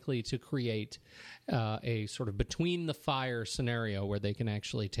more likely to create a sort of between the fire scenario where they can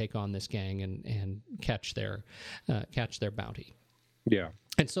actually take on this gang and catch their bounty. Yeah.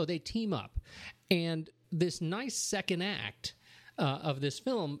 And so they team up. And this nice second act of this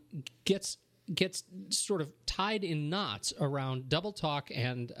film gets sort of tied in knots around double talk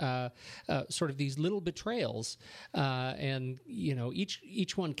and sort of these little betrayals, and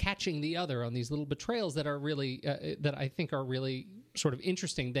each one catching the other on these little betrayals that are really that I think are really sort of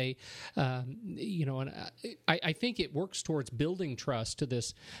interesting. They, and I think it works towards building trust to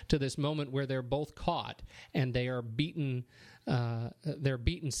this moment where they're both caught and they are beaten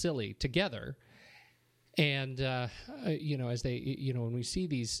silly together. And as they, when we see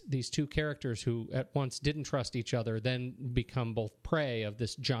these two characters who at once didn't trust each other, then become both prey of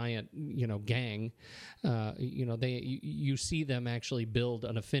this giant, gang, you see them actually build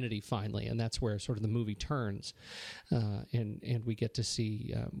an affinity finally, and that's where sort of the movie turns, and we get to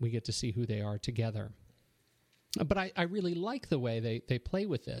see who they are together. But I really like the way they play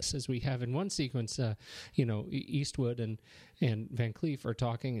with this, as we have in one sequence, Eastwood and Van Cleef are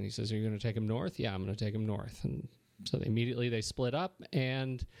talking, and he says, "Are you going to take him north?" "Yeah, I'm going to take him north." And so immediately they split up,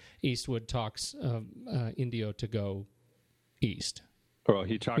 and Eastwood talks Indio to go east. Well,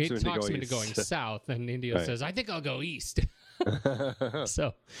 he talks him into going south, and Indio says, "I think I'll go east."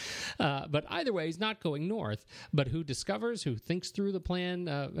 So, but either way, he's not going north. But who thinks through the plan?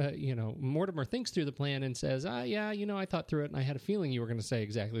 Mortimer thinks through the plan and says, I thought through it, and I had a feeling you were going to say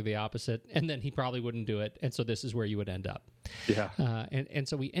exactly the opposite, and then he probably wouldn't do it, and so this is where you would end up. Yeah. And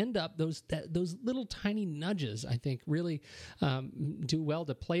so we end up those little tiny nudges, I think, really do well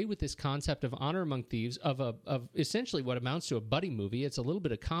to play with this concept of honor among thieves, of essentially what amounts to a buddy movie. It's a little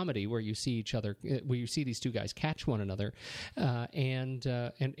bit of comedy where you see these two guys catch one another. And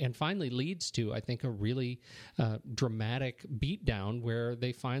finally leads to, I think, a really dramatic beatdown where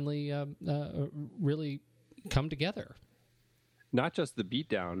they finally really come together. Not just the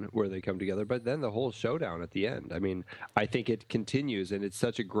beatdown where they come together, but then the whole showdown at the end. I mean, I think it continues, and it's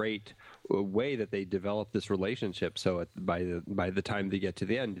such a great way that they develop this relationship. So by the time they get to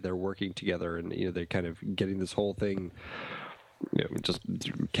the end, they're working together, and they're kind of getting this whole thing. Just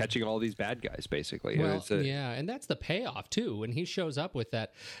catching all these bad guys, basically. Well, and that's the payoff too when he shows up with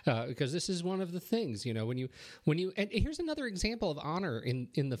that, because this is one of the things. When you, and here's another example of honor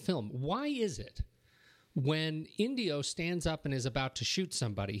in the film. Why is it when Indio stands up and is about to shoot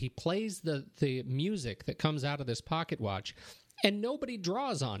somebody, he plays the music that comes out of this pocket watch, and nobody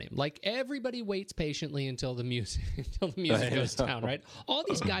draws on him? Like, everybody waits patiently until the music goes down, right? All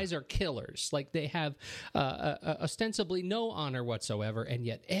these guys are killers. Like, they have ostensibly no honor whatsoever, and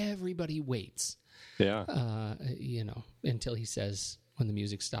yet everybody waits. Yeah. Until he says, when the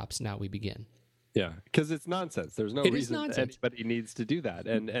music stops, now we begin. Yeah, because it's nonsense. There's no reason anybody needs to do that.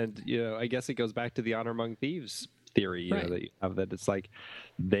 And I guess it goes back to the honor among thieves theory, that you have, that it's like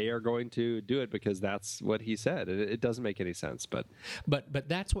they are going to do it because that's what he said. It doesn't make any sense, but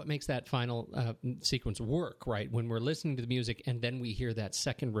that's what makes that final sequence work, right? When we're listening to the music and then we hear that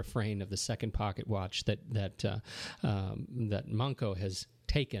second refrain of the second pocket watch that Monko has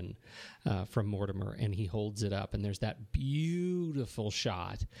taken from Mortimer, and he holds it up, and there's that beautiful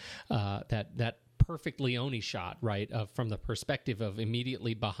shot, that perfect Leone shot, right, from the perspective of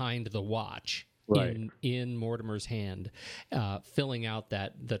immediately behind the watch. Right. in Mortimer's hand, filling out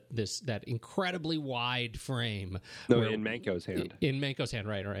that incredibly wide frame. No, in Manco's hand. In Manco's hand,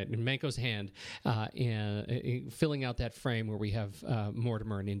 right. In Manco's hand, and filling out that frame where we have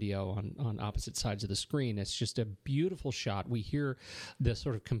Mortimer and Indio on opposite sides of the screen. It's just a beautiful shot. We hear the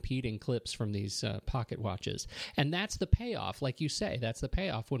sort of competing clips from these pocket watches, and that's the payoff. Like you say, that's the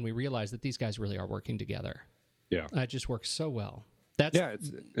payoff when we realize that these guys really are working together. Yeah, it just works so well.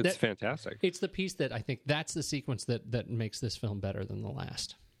 It's fantastic. It's the piece that I think that's the sequence that makes this film better than the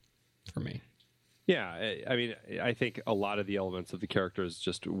last, for me. Yeah, I mean, I think a lot of the elements of the characters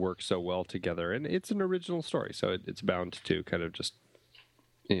just work so well together, and it's an original story, so it's bound to kind of just,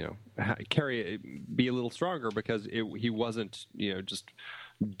 be a little stronger because he wasn't, just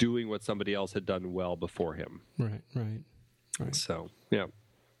doing what somebody else had done well before him. Right. So, yeah.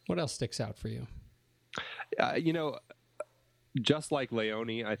 What else sticks out for you? Just like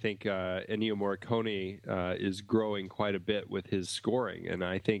Leone, I think Ennio Morricone is growing quite a bit with his scoring, and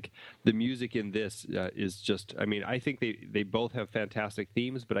I think the music in this is just. I mean, I think they both have fantastic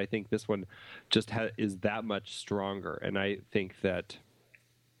themes, but I think this one just is that much stronger, and I think that.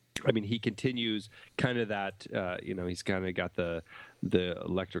 I mean, he continues kind of that. He's kind of got the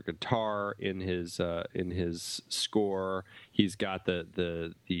electric guitar in his score. He's got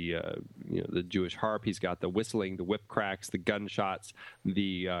the Jewish harp. He's got the whistling, the whip cracks, the gunshots,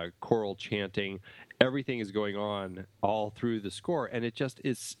 the choral chanting. Everything is going on all through the score, and it's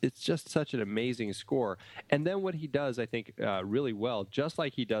just such an amazing score. And then what he does, I think, really well, just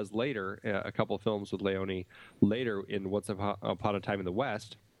like he does later, a couple of films with Leone later in Once Upon a Time in the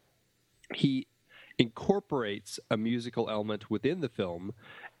West. He incorporates a musical element within the film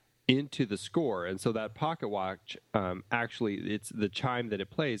into the score, and so that pocket watch actually, it's the chime that it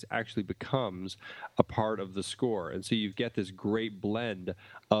plays actually becomes a part of the score, and so you get this great blend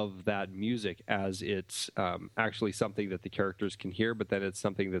of that music as it's actually something that the characters can hear, but then it's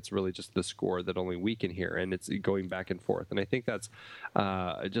something that's really just the score that only we can hear, and it's going back and forth. And I think that's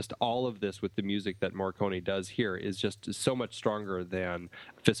just all of this with the music that Morricone does here is just so much stronger than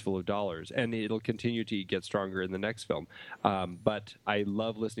Fistful of Dollars, and it'll continue to get stronger in the next film. But I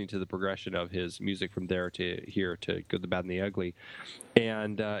love listening to the progression of his music from there to here to Good, the Bad, and the Ugly,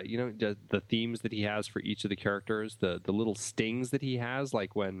 and the themes that he has for each of the characters, the little stings that he has,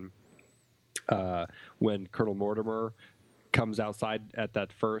 like when Colonel Mortimer comes outside at that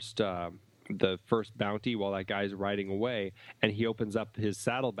the first bounty while that guy's riding away, and he opens up his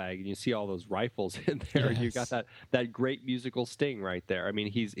saddlebag and you see all those rifles in there. Yes. You got that great musical sting right there. I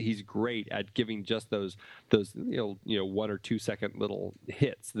mean, he's great at giving just those 1 or 2 second little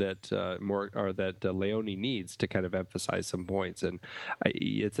hits that Leone needs to kind of emphasize some points. And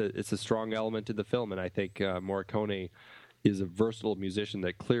it's a strong element in the film, and I think Morricone is a versatile musician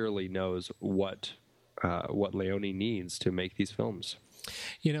that clearly knows what Leone needs to make these films.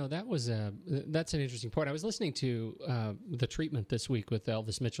 That's an interesting point. I was listening to The Treatment this week with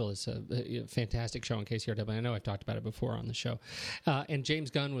Elvis Mitchell. It's a fantastic show on KCRW. I know I've talked about it before on the show. And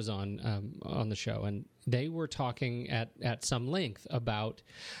James Gunn was on the show, and they were talking at some length about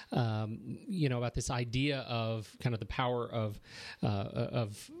about this idea of kind of the power of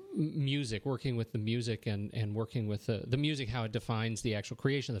music, working with the music and working with the music, how it defines the actual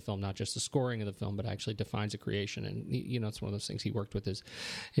creation of the film, not just the scoring of the film, but actually defines a creation. And it's one of those things he worked with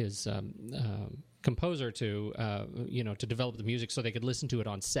his composer to develop the music so they could listen to it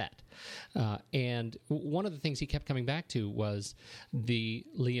on set. And one of the things he kept coming back to was the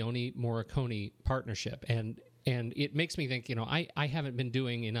Leone-Morricone partnership. And it makes me think, I haven't been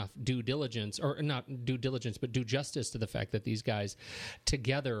doing enough due diligence, or not due diligence, but due justice to the fact that these guys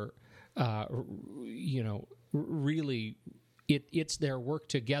together, really, it's their work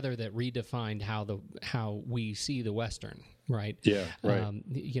together that redefined how we see the Western, right? Yeah, right.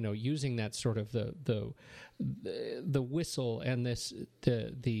 Using that sort of the whistle and the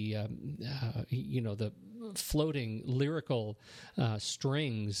floating lyrical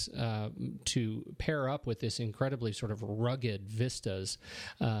strings to pair up with this incredibly sort of rugged vistas.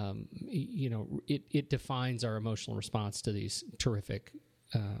 It defines our emotional response to these terrific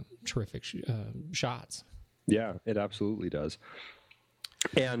shots. Yeah, it absolutely does.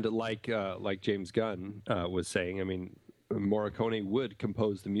 And like James Gunn was saying, I mean, Morricone would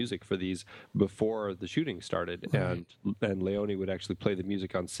compose the music for these before the shooting started, right. and Leone would actually play the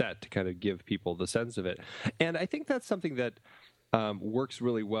music on set to kind of give people the sense of it. And I think that's something that works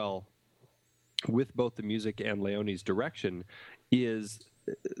really well with both the music and Leone's direction, is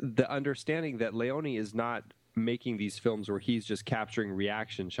the understanding that Leone is not making these films where he's just capturing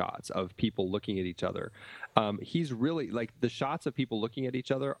reaction shots of people looking at each other. He's really like the shots of people looking at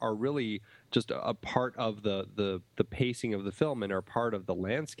each other are really just a part of the pacing of the film and are part of the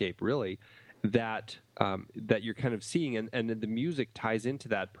landscape really that you're kind of seeing, and the music ties into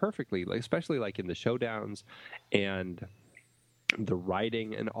that perfectly, like especially like in the showdowns and the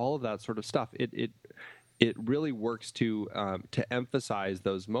writing and all of that sort of stuff. It really works to emphasize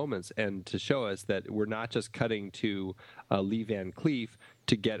those moments and to show us that we're not just cutting to Lee Van Cleef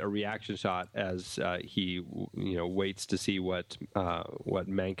to get a reaction shot as he waits to see what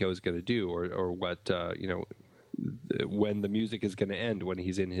Manco is going to do or what when the music is going to end when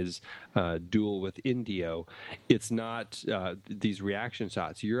he's in his duel with Indio. It's not these reaction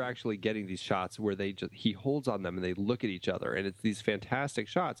shots. You're actually getting these shots where he holds on them and they look at each other, and it's these fantastic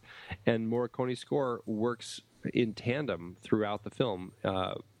shots. And Morricone's score works in tandem throughout the film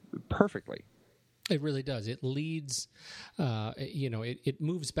perfectly. It really does. It leads, it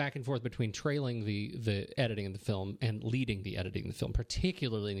moves back and forth between trailing the editing of the film and leading the editing of the film,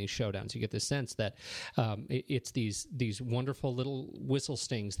 particularly in these showdowns. You get this sense that it's these wonderful little whistle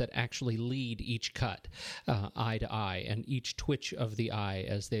stings that actually lead each cut eye to eye, and each twitch of the eye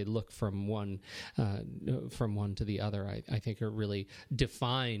as they look from one to the other, I think are really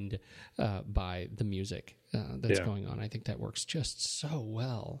defined by the music that's going on. I think that works just so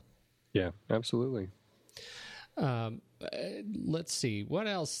well. Yeah, absolutely. Let's see. What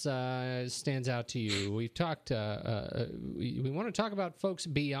else stands out to you? We've talked... we want to talk about folks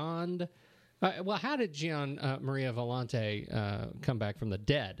beyond... how did Gian Maria Volonté come back from the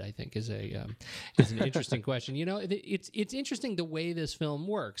dead, I think, is an interesting question. It's interesting the way this film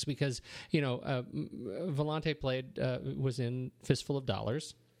works because, Volonté was in Fistful of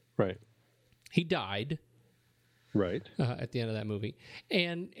Dollars. Right. He died. Right. At the end of that movie.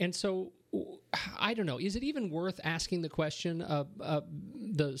 And so, I don't know, is it even worth asking the question,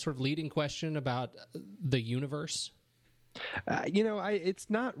 the sort of leading question about the universe? It's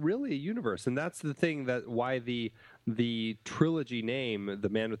not really a universe, and that's the thing that why the trilogy name, The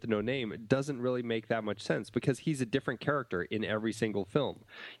Man with No Name, doesn't really make that much sense because he's a different character in every single film.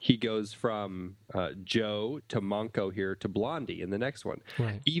 He goes from Joe to Manco here to Blondie in the next one,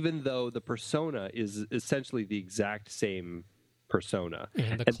 right. Even though the persona is essentially the exact same persona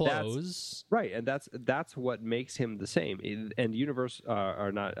and the clothes, right, and that's what makes him the same. And Universe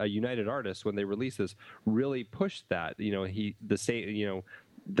are not a United Artists when they released this really pushed that. The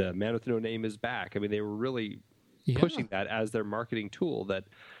Man with No Name is back. I mean, they were really pushing that as their marketing tool, that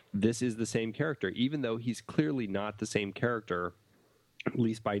this is the same character, even though he's clearly not the same character, at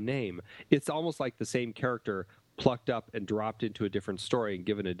least by name. It's almost like the same character plucked up and dropped into a different story and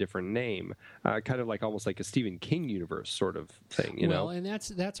given a different name, kind of like almost like a Stephen King universe sort of thing, you know? And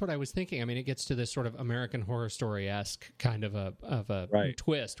that's what I was thinking. I mean, it gets to this sort of American Horror Story-esque kind of a right.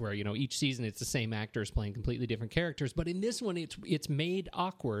 twist where, each season it's the same actors playing completely different characters, but in this one it's made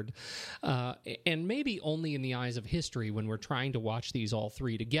awkward, and maybe only in the eyes of history when we're trying to watch these all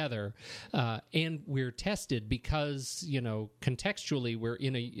three together, and we're tested because, contextually we're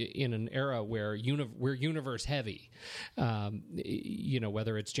in an era where we're universe heavy.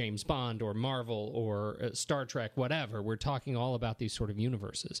 Whether it's James Bond or Marvel or Star Trek, whatever, we're talking all about these sort of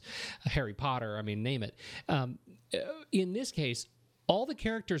universes. Harry Potter, I mean, name it. In this case, all the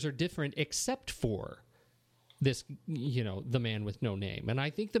characters are different except for this, The Man with No Name. And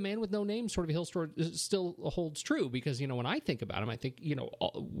I think The Man with No Name sort of still holds true because, when I think about him, I think,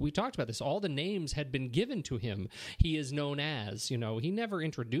 we talked about this, all the names had been given to him. He is known as, he never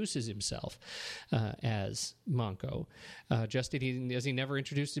introduces himself as Manco, just as he never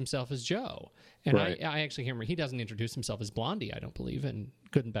introduced himself as Joe. And right. I actually remember he doesn't introduce himself as Blondie, I don't believe, and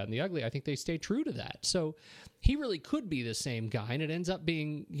Good and Bad and the Ugly. I think they stay true to that. So he really could be the same guy, and it ends up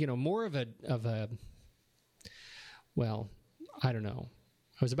being, more of a well, I don't know.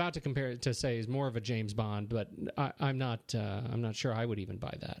 I was about to compare it to say he's more of a James Bond, but I'm not sure I would even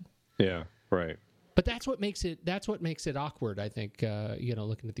buy that. Yeah, right. But that's what makes it awkward, I think,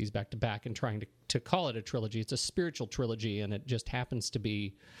 looking at these back to back and trying to call it a trilogy. It's a spiritual trilogy, and it just happens to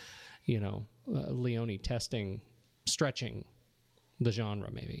be, Leone stretching the genre,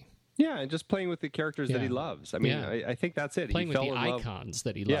 maybe. Yeah, and just playing with the characters that he loves. I mean, I think that's it. Playing with the icons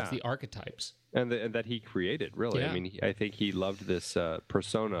that he loves, the archetypes. And that he created, really. Yeah. I mean, I think he loved this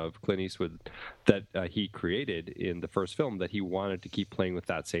persona of Clint Eastwood that he created in the first film, that he wanted to keep playing with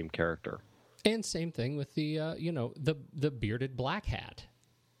that same character. And same thing with the, the bearded black hat.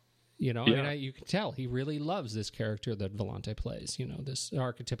 I mean, you can tell he really loves this character that Volonté plays, this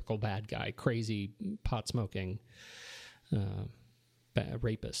archetypical bad guy, crazy, pot-smoking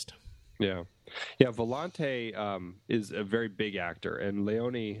rapist. Yeah. Yeah, Volante is a very big actor, and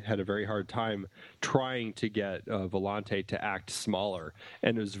Leone had a very hard time trying to get Volante to act smaller,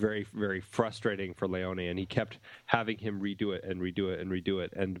 and it was very, very frustrating for Leone, and he kept having him redo it and redo it and redo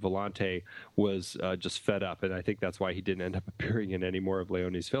it, and Volante was just fed up, and I think that's why he didn't end up appearing in any more of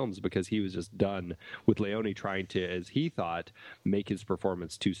Leone's films, because he was just done with Leone trying to, as he thought, make his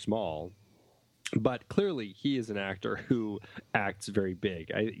performance too small. But clearly, he is an actor who acts very big.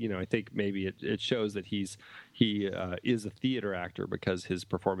 I think maybe it shows that he is a theater actor because his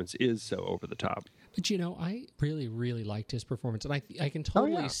performance is so over the top. But I really, really liked his performance, and I can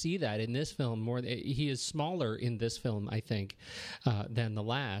totally see that in this film. He is smaller in this film, I think, than the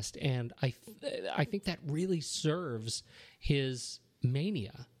last, and I think that really serves his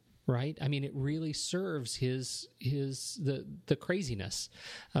mania. Right? I mean, it really serves the craziness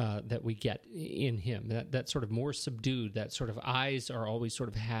that we get in him. That sort of more subdued. That sort of eyes are always sort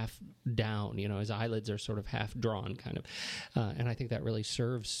of half down. His eyelids are sort of half drawn, kind of. And I think that really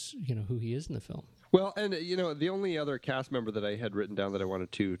serves who he is in the film. Well, and the only other cast member that I had written down that I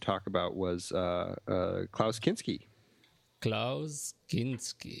wanted to talk about was Klaus Kinski. Klaus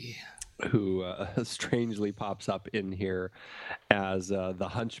Kinski. Who strangely pops up in here as the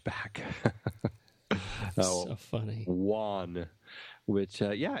Hunchback. So funny. Juan, which,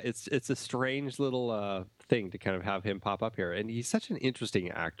 it's a strange little thing to kind of have him pop up here. And he's such an interesting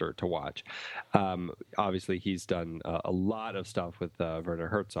actor to watch. Obviously, he's done a lot of stuff with Werner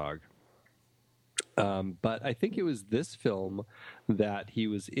Herzog. But I think it was this film that he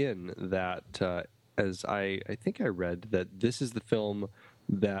was in that, as I think I read, that this is the film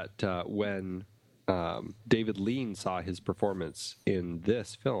that when David Lean saw his performance in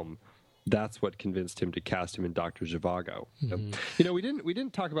this film, that's what convinced him to cast him in Dr. Zhivago. Mm-hmm. We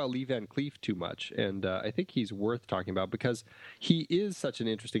didn't talk about Lee Van Cleef too much, and I think he's worth talking about because he is such an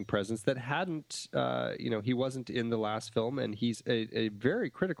interesting presence that hadn't, he wasn't in the last film, and he's a very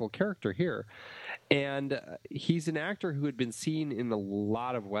critical character here. And he's an actor who had been seen in a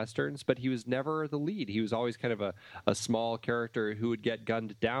lot of Westerns, but he was never the lead. He was always kind of a small character who would get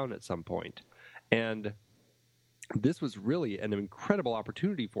gunned down at some point. And this was really an incredible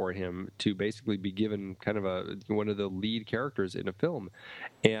opportunity for him to basically be given kind of one of the lead characters in a film.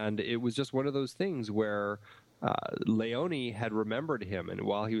 And it was just one of those things where Leone had remembered him, and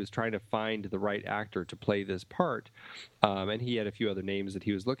while he was trying to find the right actor to play this part, and he had a few other names that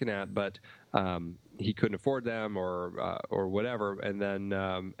he was looking at, but he couldn't afford them or whatever, and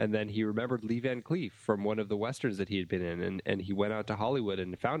then he remembered Lee Van Cleef from one of the westerns that he had been in, and he went out to Hollywood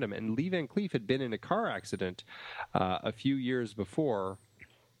and found him. And Lee Van Cleef had been in a car accident a few years before,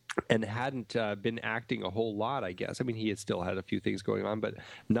 and hadn't been acting a whole lot, I guess. I mean, he had still had a few things going on, but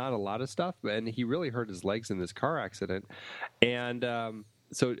not a lot of stuff. And he really hurt his legs in this car accident. And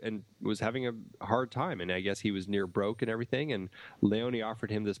and was having a hard time, and I guess he was near broke and everything, and Leone offered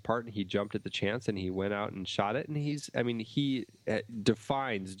him this part, and he jumped at the chance, and he went out and shot it, and he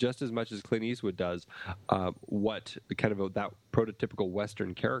defines just as much as Clint Eastwood does what kind of that prototypical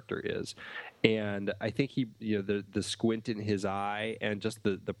Western character is. And I think he, the squint in his eye and just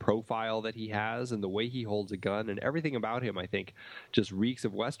the profile that he has and the way he holds a gun and everything about him, I think, just reeks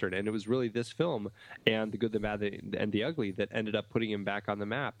of Western. And it was really this film and The Good, the Bad, and the Ugly that ended up putting him back on the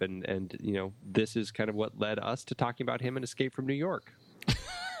map. And this is kind of what led us to talking about him in Escape from New York.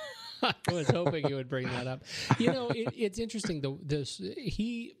 I was hoping you would bring that up. It's interesting.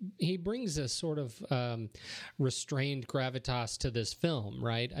 He brings a sort of restrained gravitas to this film,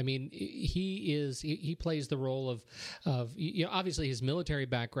 right? I mean, he plays the role of obviously his military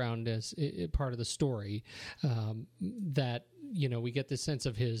background is part of the story. That we get this sense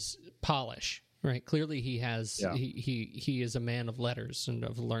of his polish. Right. Clearly, he has he is a man of letters and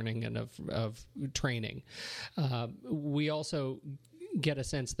of learning and of training. We also get a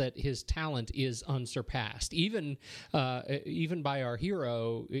sense that his talent is unsurpassed, even by our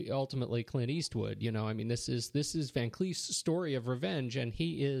hero, ultimately Clint Eastwood. This is Van Cleef's story of revenge, and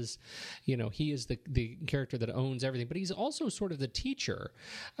he is the character that owns everything. But he's also sort of the teacher,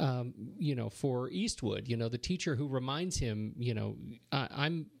 for Eastwood. The teacher who reminds him,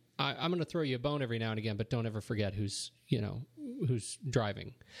 I'm going to throw you a bone every now and again, but don't ever forget who's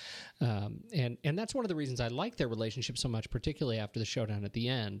driving. And that's one of the reasons I like their relationship so much, particularly after the showdown at the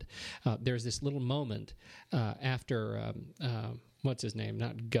end. There's this little moment after, what's his name?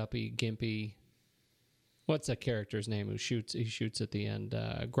 Not Guppy, Gimpy. What's that character's name he shoots at the end?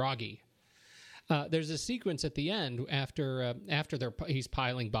 Groggy. there's a sequence at the end after he's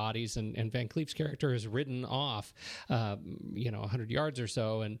piling bodies and Van Cleef's character is ridden off, 100 yards or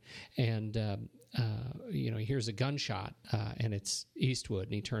so, and he hears a gunshot, and it's Eastwood,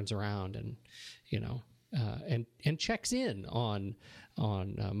 and he turns around and and checks in on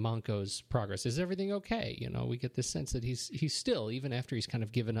Manco's progress. Is everything okay? We get this sense that he's still, even after he's kind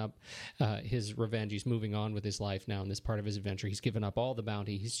of given up his revenge, he's moving on with his life now in this part of his adventure. He's given up all the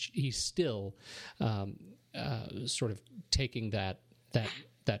bounty. He's still sort of taking that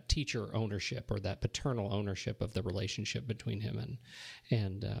teacher ownership or that paternal ownership of the relationship between him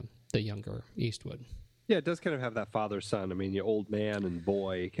and the younger Eastwood. Yeah, it does kind of have that father-son. I mean, the old man and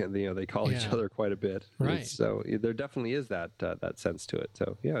boy, they call each other quite a bit. Right. So there definitely is that sense to it.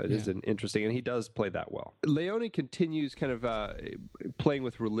 So, yeah, it is an interesting, and he does play that well. Leone continues kind of playing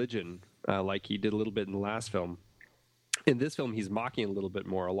with religion like he did a little bit in the last film. In this film, he's mocking a little bit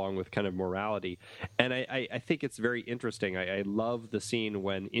more, along with kind of morality. And I think it's very interesting. I love the scene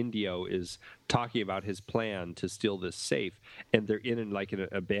when Indio is talking about his plan to steal this safe, and they're in an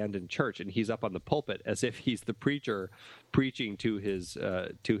abandoned church, and he's up on the pulpit as if he's the preacher preaching to his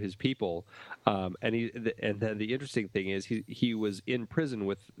people. And then the interesting thing is he was in prison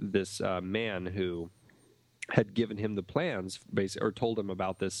with this man who had given him the plans, or told him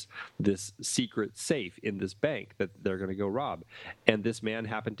about this secret safe in this bank that they're going to go rob. And this man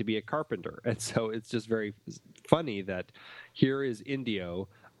happened to be a carpenter. And so it's just very funny that here is Indio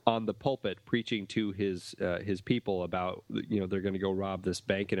on the pulpit preaching to his people about, they're going to go rob this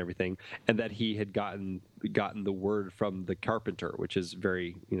bank and everything, and that he had gotten the word from the carpenter, which is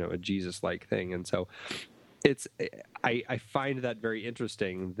very, a Jesus-like thing. And so I find that very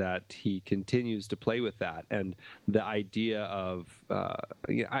interesting that he continues to play with that, and the idea of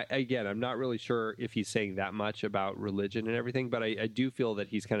I'm not really sure if he's saying that much about religion and everything, but I do feel that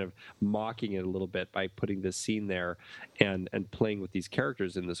he's kind of mocking it a little bit by putting this scene there and playing with these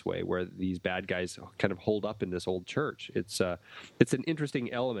characters in this way, where these bad guys kind of hold up in this old church. It's an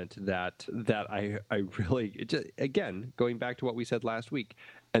interesting element that I really, again, going back to what we said last week,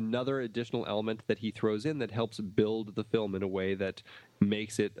 another additional element that he throws in that helps build the film in a way that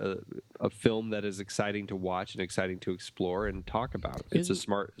makes it a film that is exciting to watch and exciting to explore and talk about. It's a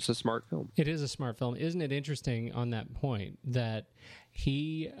smart film. It is a smart film. Isn't it interesting on that point that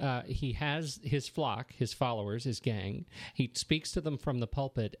he has his flock, his followers, his gang. He speaks to them from the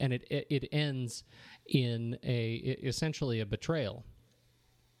pulpit, and it ends in essentially a betrayal.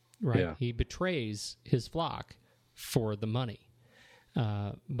 Right? Yeah. He betrays his flock for the money.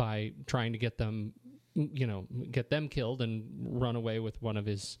 By trying to get them killed and run away with one of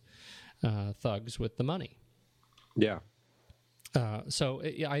his thugs with the money. Yeah. So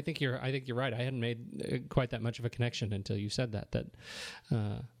I think you're right. I hadn't made quite that much of a connection until you said that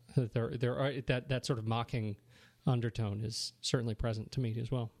there are that sort of mocking undertone is certainly present to me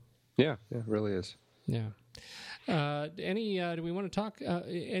as well. Yeah, it really is. Yeah. Do we want to talk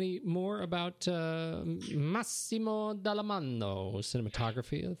any more about Massimo Dallamano,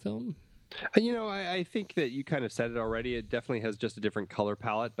 cinematography of the film? I think that you kind of said it already. It definitely has just a different color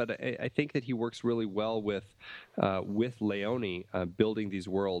palette, but I think that he works really well with Leone building these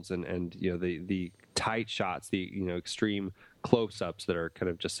worlds and the tight shots, the extreme close-ups that are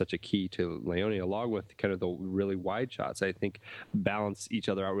kind of just such a key to Leone, along with kind of the really wide shots. I think balance each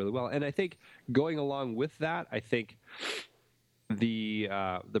other out really well. And I think going along with that, I think the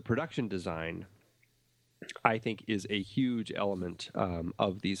production design, I think, is a huge element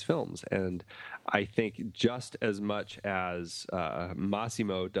of these films. And I think just as much as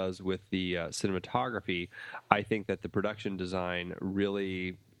Massimo does with the cinematography, I think that the production design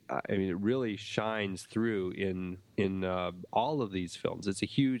really shines through in all of these films. It's a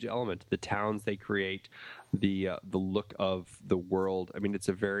huge element. The towns they create, the look of the world. I mean, it's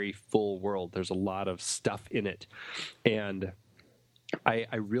a very full world. There's a lot of stuff in it. And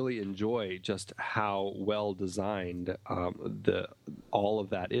I really enjoy just how well designed all of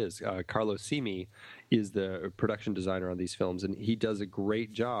that is. Carlo Simi is the production designer on these films, and he does a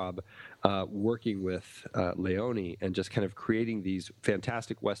great job working with Leone and just kind of creating these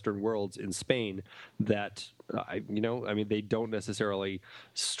fantastic Western worlds in Spain that, they don't necessarily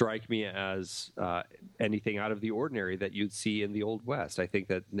strike me as anything out of the ordinary that you'd see in the Old West. I think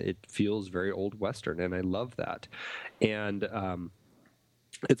that it feels very Old Western, and I love that. And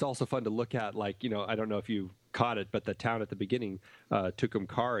it's also fun to look at, I don't know if you caught it, but the town at the beginning,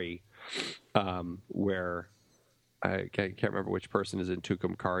 Tucumcari, where I can't remember which person is in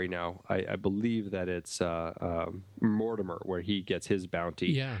Tucumcari now. I believe that it's Mortimer, where he gets his bounty.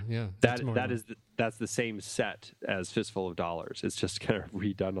 Yeah. That that's the same set as Fistful of Dollars. It's just kind of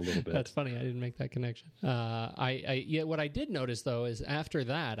redone a little bit. That's funny. I didn't make that connection. What I did notice though is after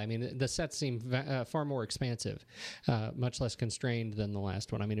that, I mean, the sets seem far more expansive, much less constrained than the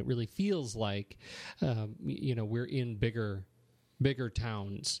last one. I mean, it really feels like, we're in bigger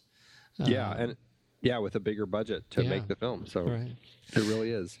towns. With a bigger budget to make the film. So right. It really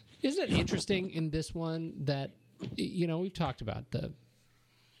is. Isn't it interesting in this one that,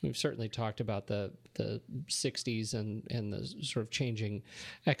 we've certainly talked about the 60s and the sort of changing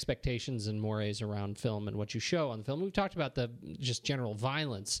expectations and mores around film and what you show on the film. We've talked about the just general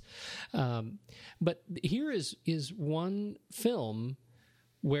violence. But here is one film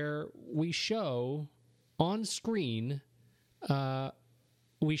where we show on screen,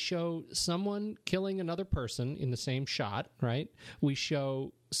 we show someone killing another person in the same shot, right? We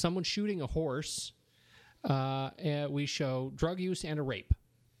show someone shooting a horse. And we show drug use and a rape.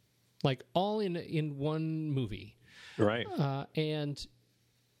 Like all in one movie. Right. And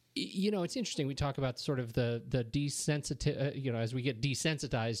it's interesting. We talk about sort of the desensitized, as we get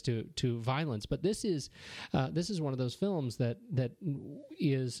desensitized to violence. But this is one of those films that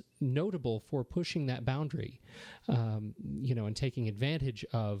is notable for pushing that boundary, and taking advantage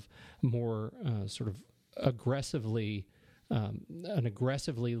of more sort of aggressively an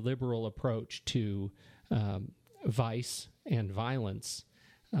aggressively liberal approach to vice and violence.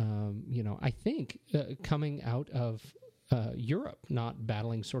 I think coming out of Europe, not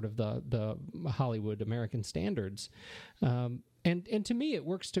battling sort of the Hollywood American standards. And to me, it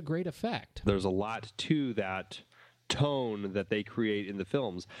works to great effect. There's a lot to that tone that they create in the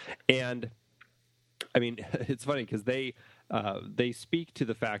films. And, I mean, it's funny because they speak to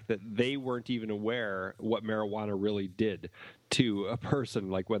the fact that they weren't even aware what marijuana really did to a person,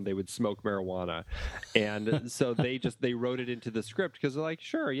 like when they would smoke marijuana. And so they wrote it into the script because they're like,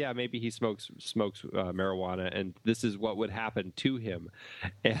 sure, yeah, maybe he smokes marijuana and this is what would happen to him.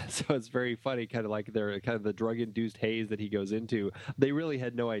 And so it's very funny, kind of like they're kind of the drug-induced haze that he goes into. They really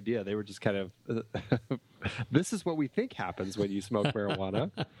had no idea. They were just kind of, this is what we think happens when you smoke marijuana.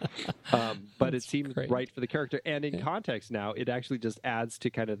 But it seems right for the character. And in context now, it actually just adds to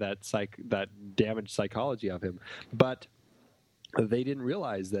kind of that damaged psychology of him. But they didn't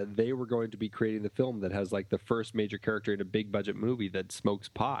realize that they were going to be creating the film that has like the first major character in a big budget movie that smokes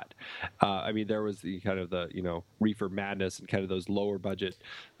pot. I mean, there was the kind of the, Reefer Madness and kind of those lower budget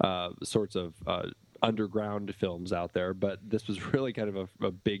sorts of underground films out there, but this was really kind of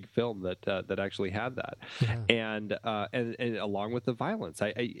a big film that actually had that. Yeah. And along with the violence,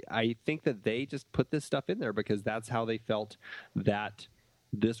 I think that they just put this stuff in there because that's how they felt that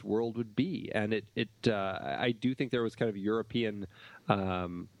this world would be. And I do think there was kind of a European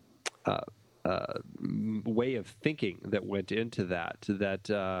way of thinking that went into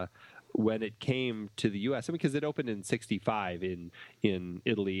that when it came to the U.S. I mean, because it opened in 1965 in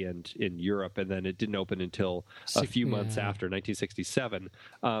Italy and in Europe, and then it didn't open until a few months after, 1967.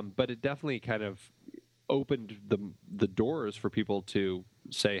 But it definitely kind of opened the doors for people to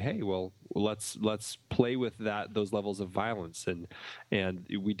say, hey, well, let's play with those levels of violence, and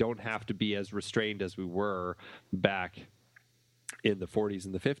we don't have to be as restrained as we were back in the 40s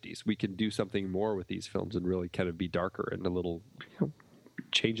and the 50s. We can do something more with these films and really kind of be darker and a little,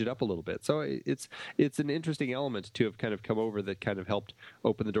 change it up a little bit. So it's an interesting element to have kind of come over that kind of helped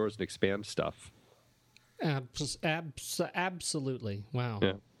open the doors and expand stuff. Absolutely. Wow.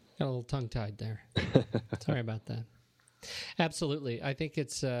 Yeah. Got a little tongue-tied there. Sorry about that. Absolutely. I think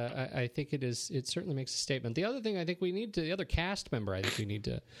it's. I think it is. It certainly makes a statement. The other thing I think we need to, the other cast member I think we need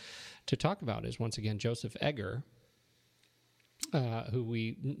to talk about is once again Joseph Egger, who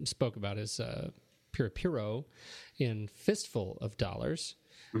we spoke about as Piripiro in Fistful of Dollars.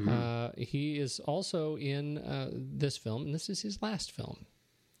 Mm-hmm. He is also in this film, and this is his last film.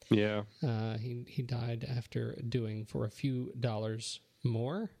 Yeah. He died after doing For a Few Dollars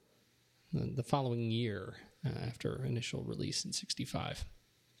More the following year after initial release in 1965.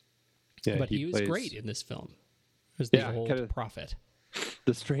 Yeah, but he was great in this film. As the old kind of prophet.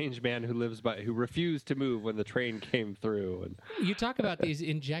 The strange man who refused to move when the train came through. And you talk about these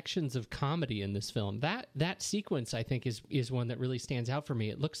injections of comedy in this film. That sequence, I think, is one that really stands out for me.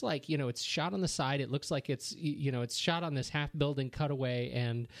 It looks like, it's shot on the side. It looks like it's shot on this half-building cutaway,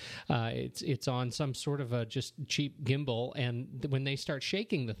 and it's on some sort of a just cheap gimbal. And when they start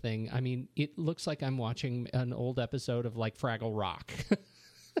shaking the thing, I mean, it looks like I'm watching an old episode of, like, Fraggle Rock.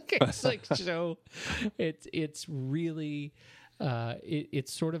 It's like so. It's really.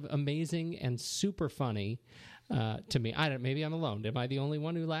 It's sort of amazing and super funny to me. Maybe I'm alone. Am I the only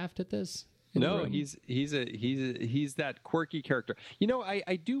one who laughed at this? in the No, room. he's that quirky character. You know,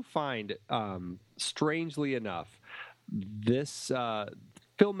 I do find, strangely enough, this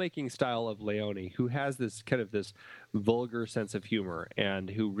filmmaking style of Leone, who has this kind of this vulgar sense of humor, and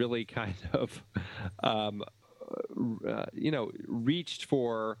who really kind of, reached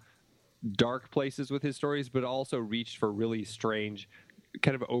for dark places with his stories, but also reached for really strange,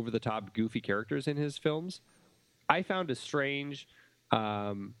 kind of over the top, goofy characters in his films. I found a strange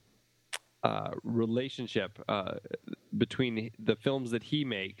relationship between the films that he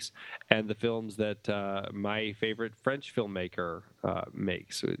makes and the films that my favorite French filmmaker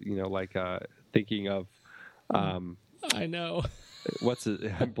makes. You know, like thinking of I know.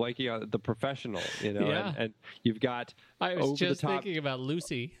 I'm blanking on The Professional. You know, Yeah. and you've got I was just over-the-top thinking about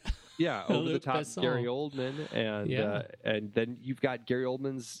Lucy. Yeah, over the Luc top Besson. Gary Oldman, and then you've got Gary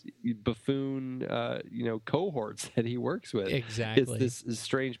Oldman's buffoon, cohorts that he works with. Exactly. It's this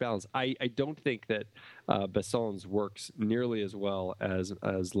strange balance. I don't think that Besson's works nearly as well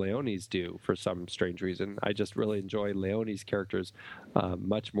as Leone's do for some strange reason. I just really enjoy Leone's characters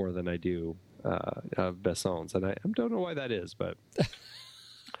much more than I do Besson's, and I don't know why that is, but.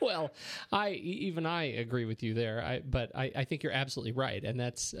 Well, I agree with you there. But I think you're absolutely right, and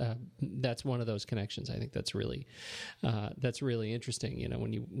that's one of those connections. I think that's really interesting. You know,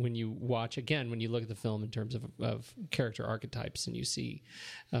 when you watch again, when you look at the film in terms of character archetypes, and you see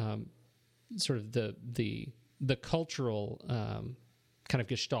sort of the cultural kind of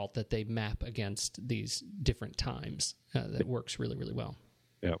gestalt that they map against these different times, that works really, really well.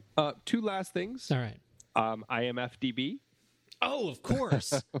 Yeah. Two last things. All right. IMFDB. Oh, of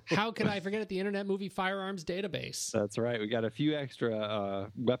course. How could I forget it? The Internet Movie Firearms Database. That's right. We got a few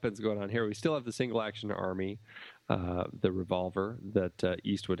extra weapons going on here. We still have the Single Action Army, the revolver that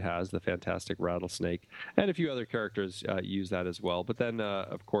Eastwood has, the fantastic rattlesnake, and a few other characters use that as well. But then,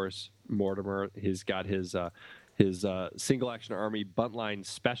 of course, Mortimer, he's got his Single Action Army Buntline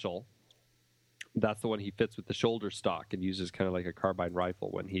Special. That's the one he fits with the shoulder stock and uses kind of like a carbine rifle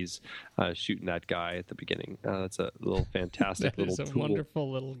when he's shooting that guy at the beginning. That's a little fantastic That little is a tool.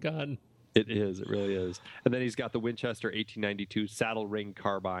 wonderful little gun. It is. It really is. And then he's got the Winchester 1892 saddle ring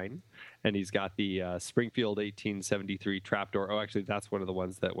carbine, and he's got the Springfield 1873 trapdoor. Oh, actually, that's one of the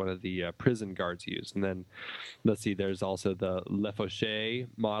ones that one of the prison guards use. And then, let's see, there's also the Lefaucheux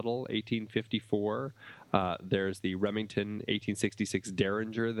model 1854. There's the Remington 1866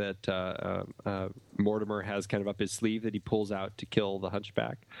 Derringer that Mortimer has kind of up his sleeve that he pulls out to kill the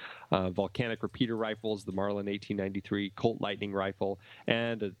Hunchback. Volcanic repeater rifles, the Marlin 1893 Colt Lightning rifle,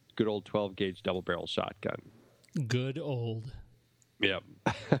 and a good old 12-gauge double-barrel shotgun. Good old. Yep.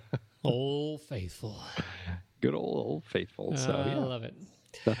 Old Faithful. Good old faithful. So, I yeah. love it.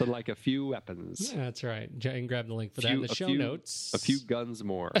 Nothing like a few weapons. That's right. You can grab the link for that in the show notes. A few guns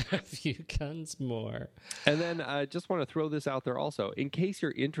more. A few guns more. And then I just want to throw this out there also. In case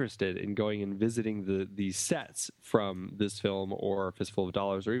you're interested in going and visiting the sets from this film or Fistful of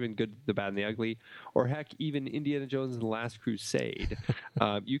Dollars or even Good, the Bad, and the Ugly, or heck, even Indiana Jones and the Last Crusade,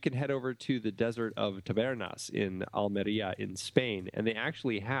 you can head over to the desert of Tabernas in Almeria in Spain. And they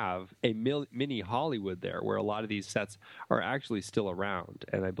actually have a mini Hollywood there where a lot of these sets are actually still around.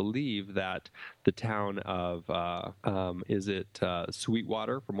 And I believe that the town of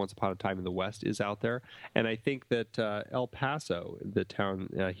Sweetwater from Once Upon a Time in the West is out there, and I think that El Paso, the town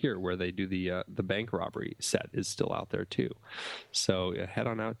here where they do the bank robbery set, is still out there too. So head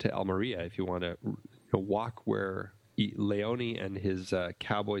on out to Almeria if you want to walk where Leone and his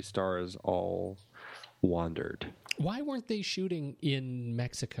cowboy stars all wandered. Why weren't they shooting in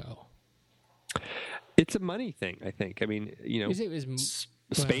Mexico? It's a money thing, I think. I mean,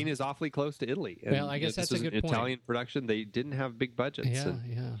 Spain is awfully close to Italy. And well, I guess that's a good point. Italian production. They didn't have big budgets.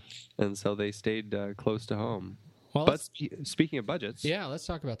 Yeah. And so they stayed close to home. Well, but speaking of budgets. Yeah, let's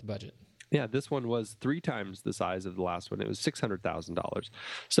talk about the budget. Yeah, this one was 3 times the size of the last one. It was $600,000.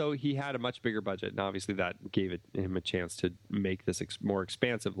 So he had a much bigger budget, and obviously that gave him a chance to make this more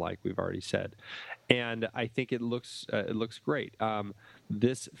expansive, like we've already said. And I think it looks great.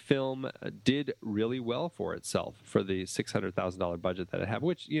 This film did really well for itself for the $600,000 budget that it had,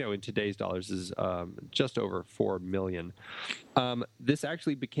 which in today's dollars is just over $4 million. This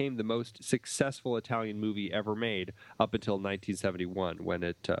actually became the most successful Italian movie ever made up until 1971,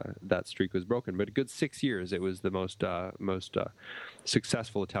 when that streak was broken. But a good 6 years, it was the most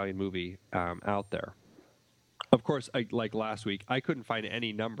successful Italian movie out there. Of course, like last week, I couldn't find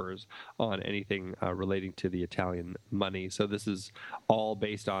any numbers on anything relating to the Italian money. So this is all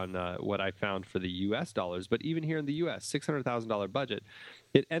based on what I found for the U.S. dollars. But even here in the U.S., $600,000 budget,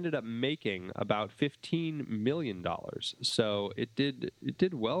 it ended up making about $15 million. So it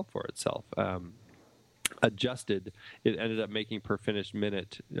did well for itself. Adjusted, it ended up making per finished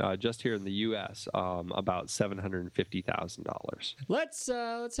minute just here in the U.S. About $750,000. Let's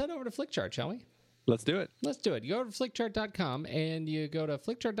head over to Flickchart, shall we? Let's do it. Let's do it. You go to flickchart.com and you go to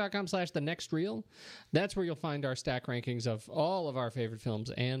flickchart.com/thenextreel. That's where you'll find our stack rankings of all of our favorite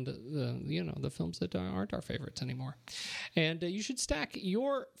films and the films that aren't our favorites anymore. And you should stack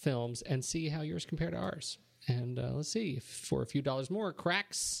your films and see how yours compare to ours. And let's see if for a few dollars more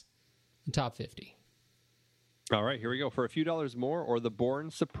cracks the top 50. All right, here we go. For a few dollars more, or The Bourne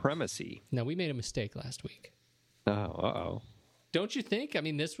Supremacy. Now, we made a mistake last week. Oh, uh-oh. Don't you think? I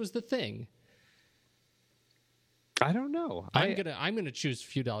mean, this was the thing. I don't know. I'm gonna choose a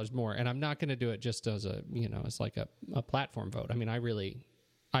few dollars more, and I'm not gonna do it just as as like a platform vote. I mean, I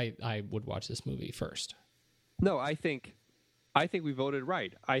would watch this movie first. No, I think we voted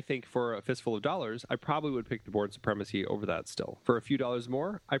right. I think for a fistful of dollars, I probably would pick The Bourne Supremacy over that still. For a few dollars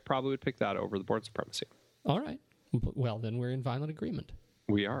more, I probably would pick that over The Bourne Supremacy. All right. Well, then we're in violent agreement.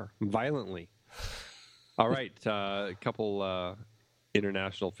 We are. Violently. All right. A couple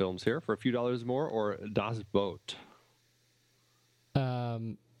international films here. For a few dollars more, or Das Boot?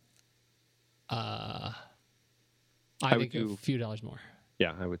 I think do a few dollars more.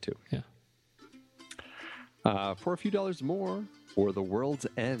 Yeah, I would too. Yeah. For a few dollars more, or The World's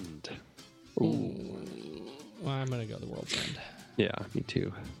End? Ooh. Well, I'm going to go The World's End. Yeah, me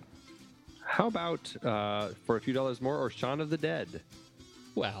too. How about for a few dollars more, or Shaun of the Dead?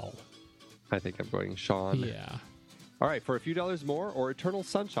 Well, I think I'm going Shaun. yeah. All right, for a few dollars more, or Eternal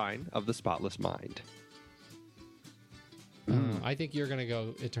Sunshine of the Spotless Mind? I think you're going to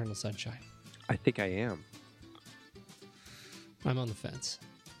go Eternal Sunshine. I think I am. I'm on the fence.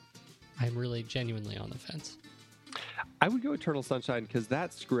 I'm really genuinely on the fence. I would go Eternal Sunshine because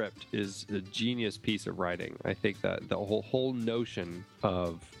that script is a genius piece of writing. I think that the whole notion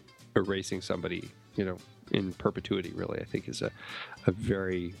of erasing somebody, in perpetuity, really, I think is a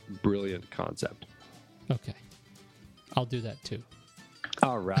very brilliant concept. Okay. I'll do that too.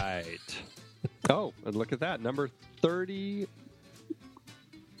 All right. Oh, and look at that. Number 37.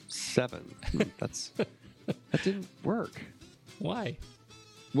 That didn't work. Why?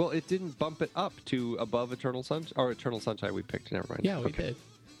 Well, it didn't bump it up to above Eternal Sunshine. Or Eternal Sunshine we picked. Never mind. Yeah, we did.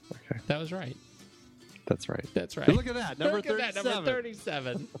 Okay. That was right. That's right. That's right. But look at that. Number Look 37. at that, number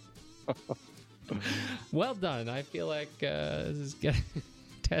 37. Well done. I feel like this is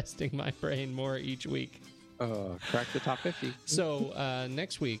testing my brain more each week. Crack the top 50. So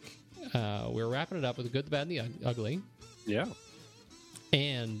next week, we're wrapping it up with The Good, the Bad, and the Ugly. Yeah.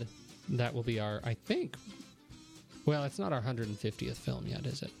 And that will be our, I think, well, it's not our 150th film yet,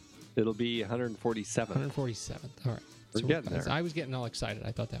 is it? It'll be 147th. 147th. All right. We're getting there. I was getting all excited.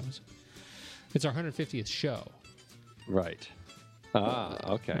 I thought it's our 150th show. Right.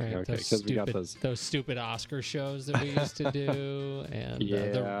 Okay. Right, Okay. Because we got those stupid Oscar shows that we used to do, and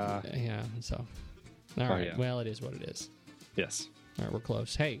So, all right. Yeah. Well, it is what it is. Yes. All right, we're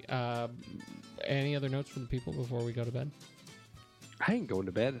close. Hey, any other notes for the people before we go to bed? I ain't going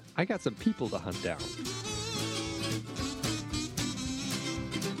to bed. I got some people to hunt down.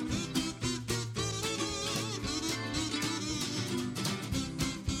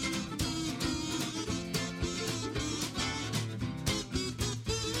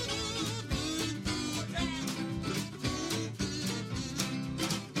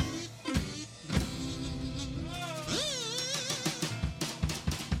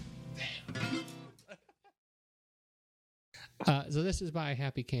 So this is by a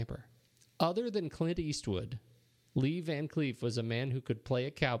happy camper. Other than Clint Eastwood, Lee Van Cleef was a man who could play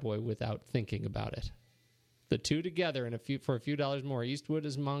a cowboy without thinking about it. The two together for a few dollars more. Eastwood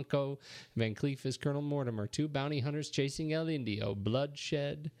is Monco, Van Cleef is Colonel Mortimer. Two bounty hunters chasing El Indio.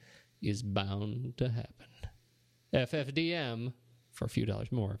 Bloodshed is bound to happen. FFDM, for a few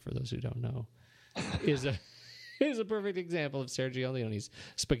dollars more, for those who don't know, is a perfect example of Sergio Leone's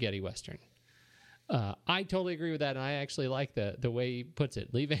spaghetti western. I totally agree with that, and I actually like the way he puts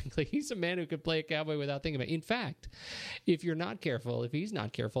it. Lee Van Cleef, he's a man who could play a cowboy without thinking about it. In fact, if he's not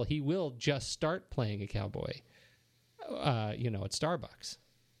careful, he will just start playing a cowboy, at Starbucks.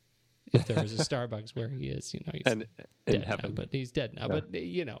 If there is a Starbucks where he is, he's and dead heaven. now, but he's dead now. Yeah.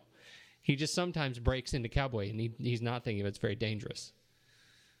 But, he just sometimes breaks into cowboy, and he's not thinking of it. It's very dangerous.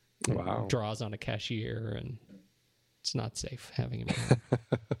 Wow. Draws on a cashier, and it's not safe having him there.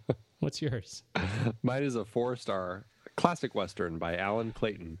 What's yours? Mine is a 4-star classic Western by Alan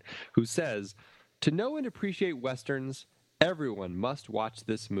Clayton, who says, "To know and appreciate Westerns, everyone must watch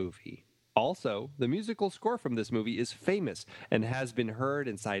this movie. Also, the musical score from this movie is famous and has been heard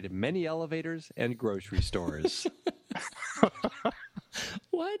inside many elevators and grocery stores."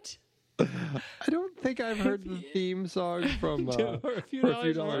 What? I don't think I've heard the theme song from For a few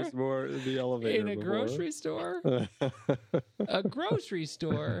dollars more in the elevator in a before. grocery store? A grocery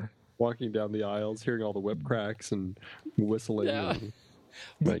store? Walking down the aisles, hearing all the whip cracks and whistling. Yeah. And,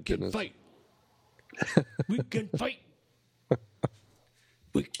 We my can goodness. fight. We can fight.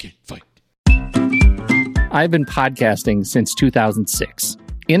 We can fight. I've been podcasting since 2006.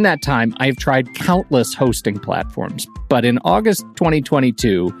 In that time, I've tried countless hosting platforms, but in August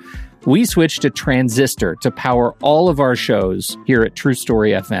 2022, we switched to Transistor to power all of our shows here at True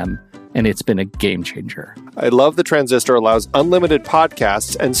Story FM, and it's been a game changer. I love the Transistor allows unlimited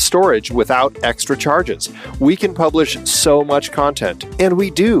podcasts and storage without extra charges. We can publish so much content, and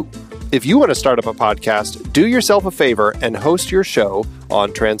we do. If you want to start up a podcast, do yourself a favor and host your show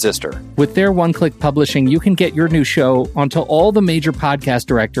on Transistor. With their one-click publishing, you can get your new show onto all the major podcast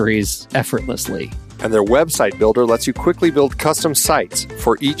directories effortlessly. And their website builder lets you quickly build custom sites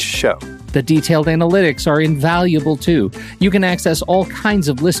for each show. The detailed analytics are invaluable too. You can access all kinds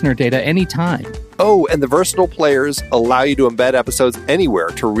of listener data anytime. Oh, and the versatile players allow you to embed episodes anywhere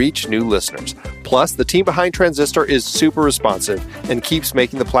to reach new listeners. Plus, the team behind Transistor is super responsive and keeps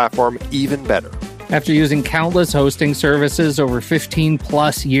making the platform even better. After using countless hosting services over 15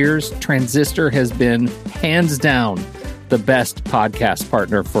 plus years, Transistor has been, hands down, the best podcast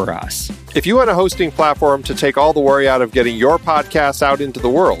partner for us. If you want a hosting platform to take all the worry out of getting your podcast out into the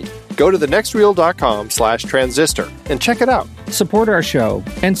world, go to thenextreel.com/transistor and check it out. Support our show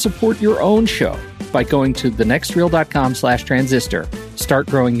and support your own show by going to thenextreel.com/transistor. Start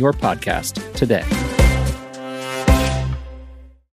growing your podcast today.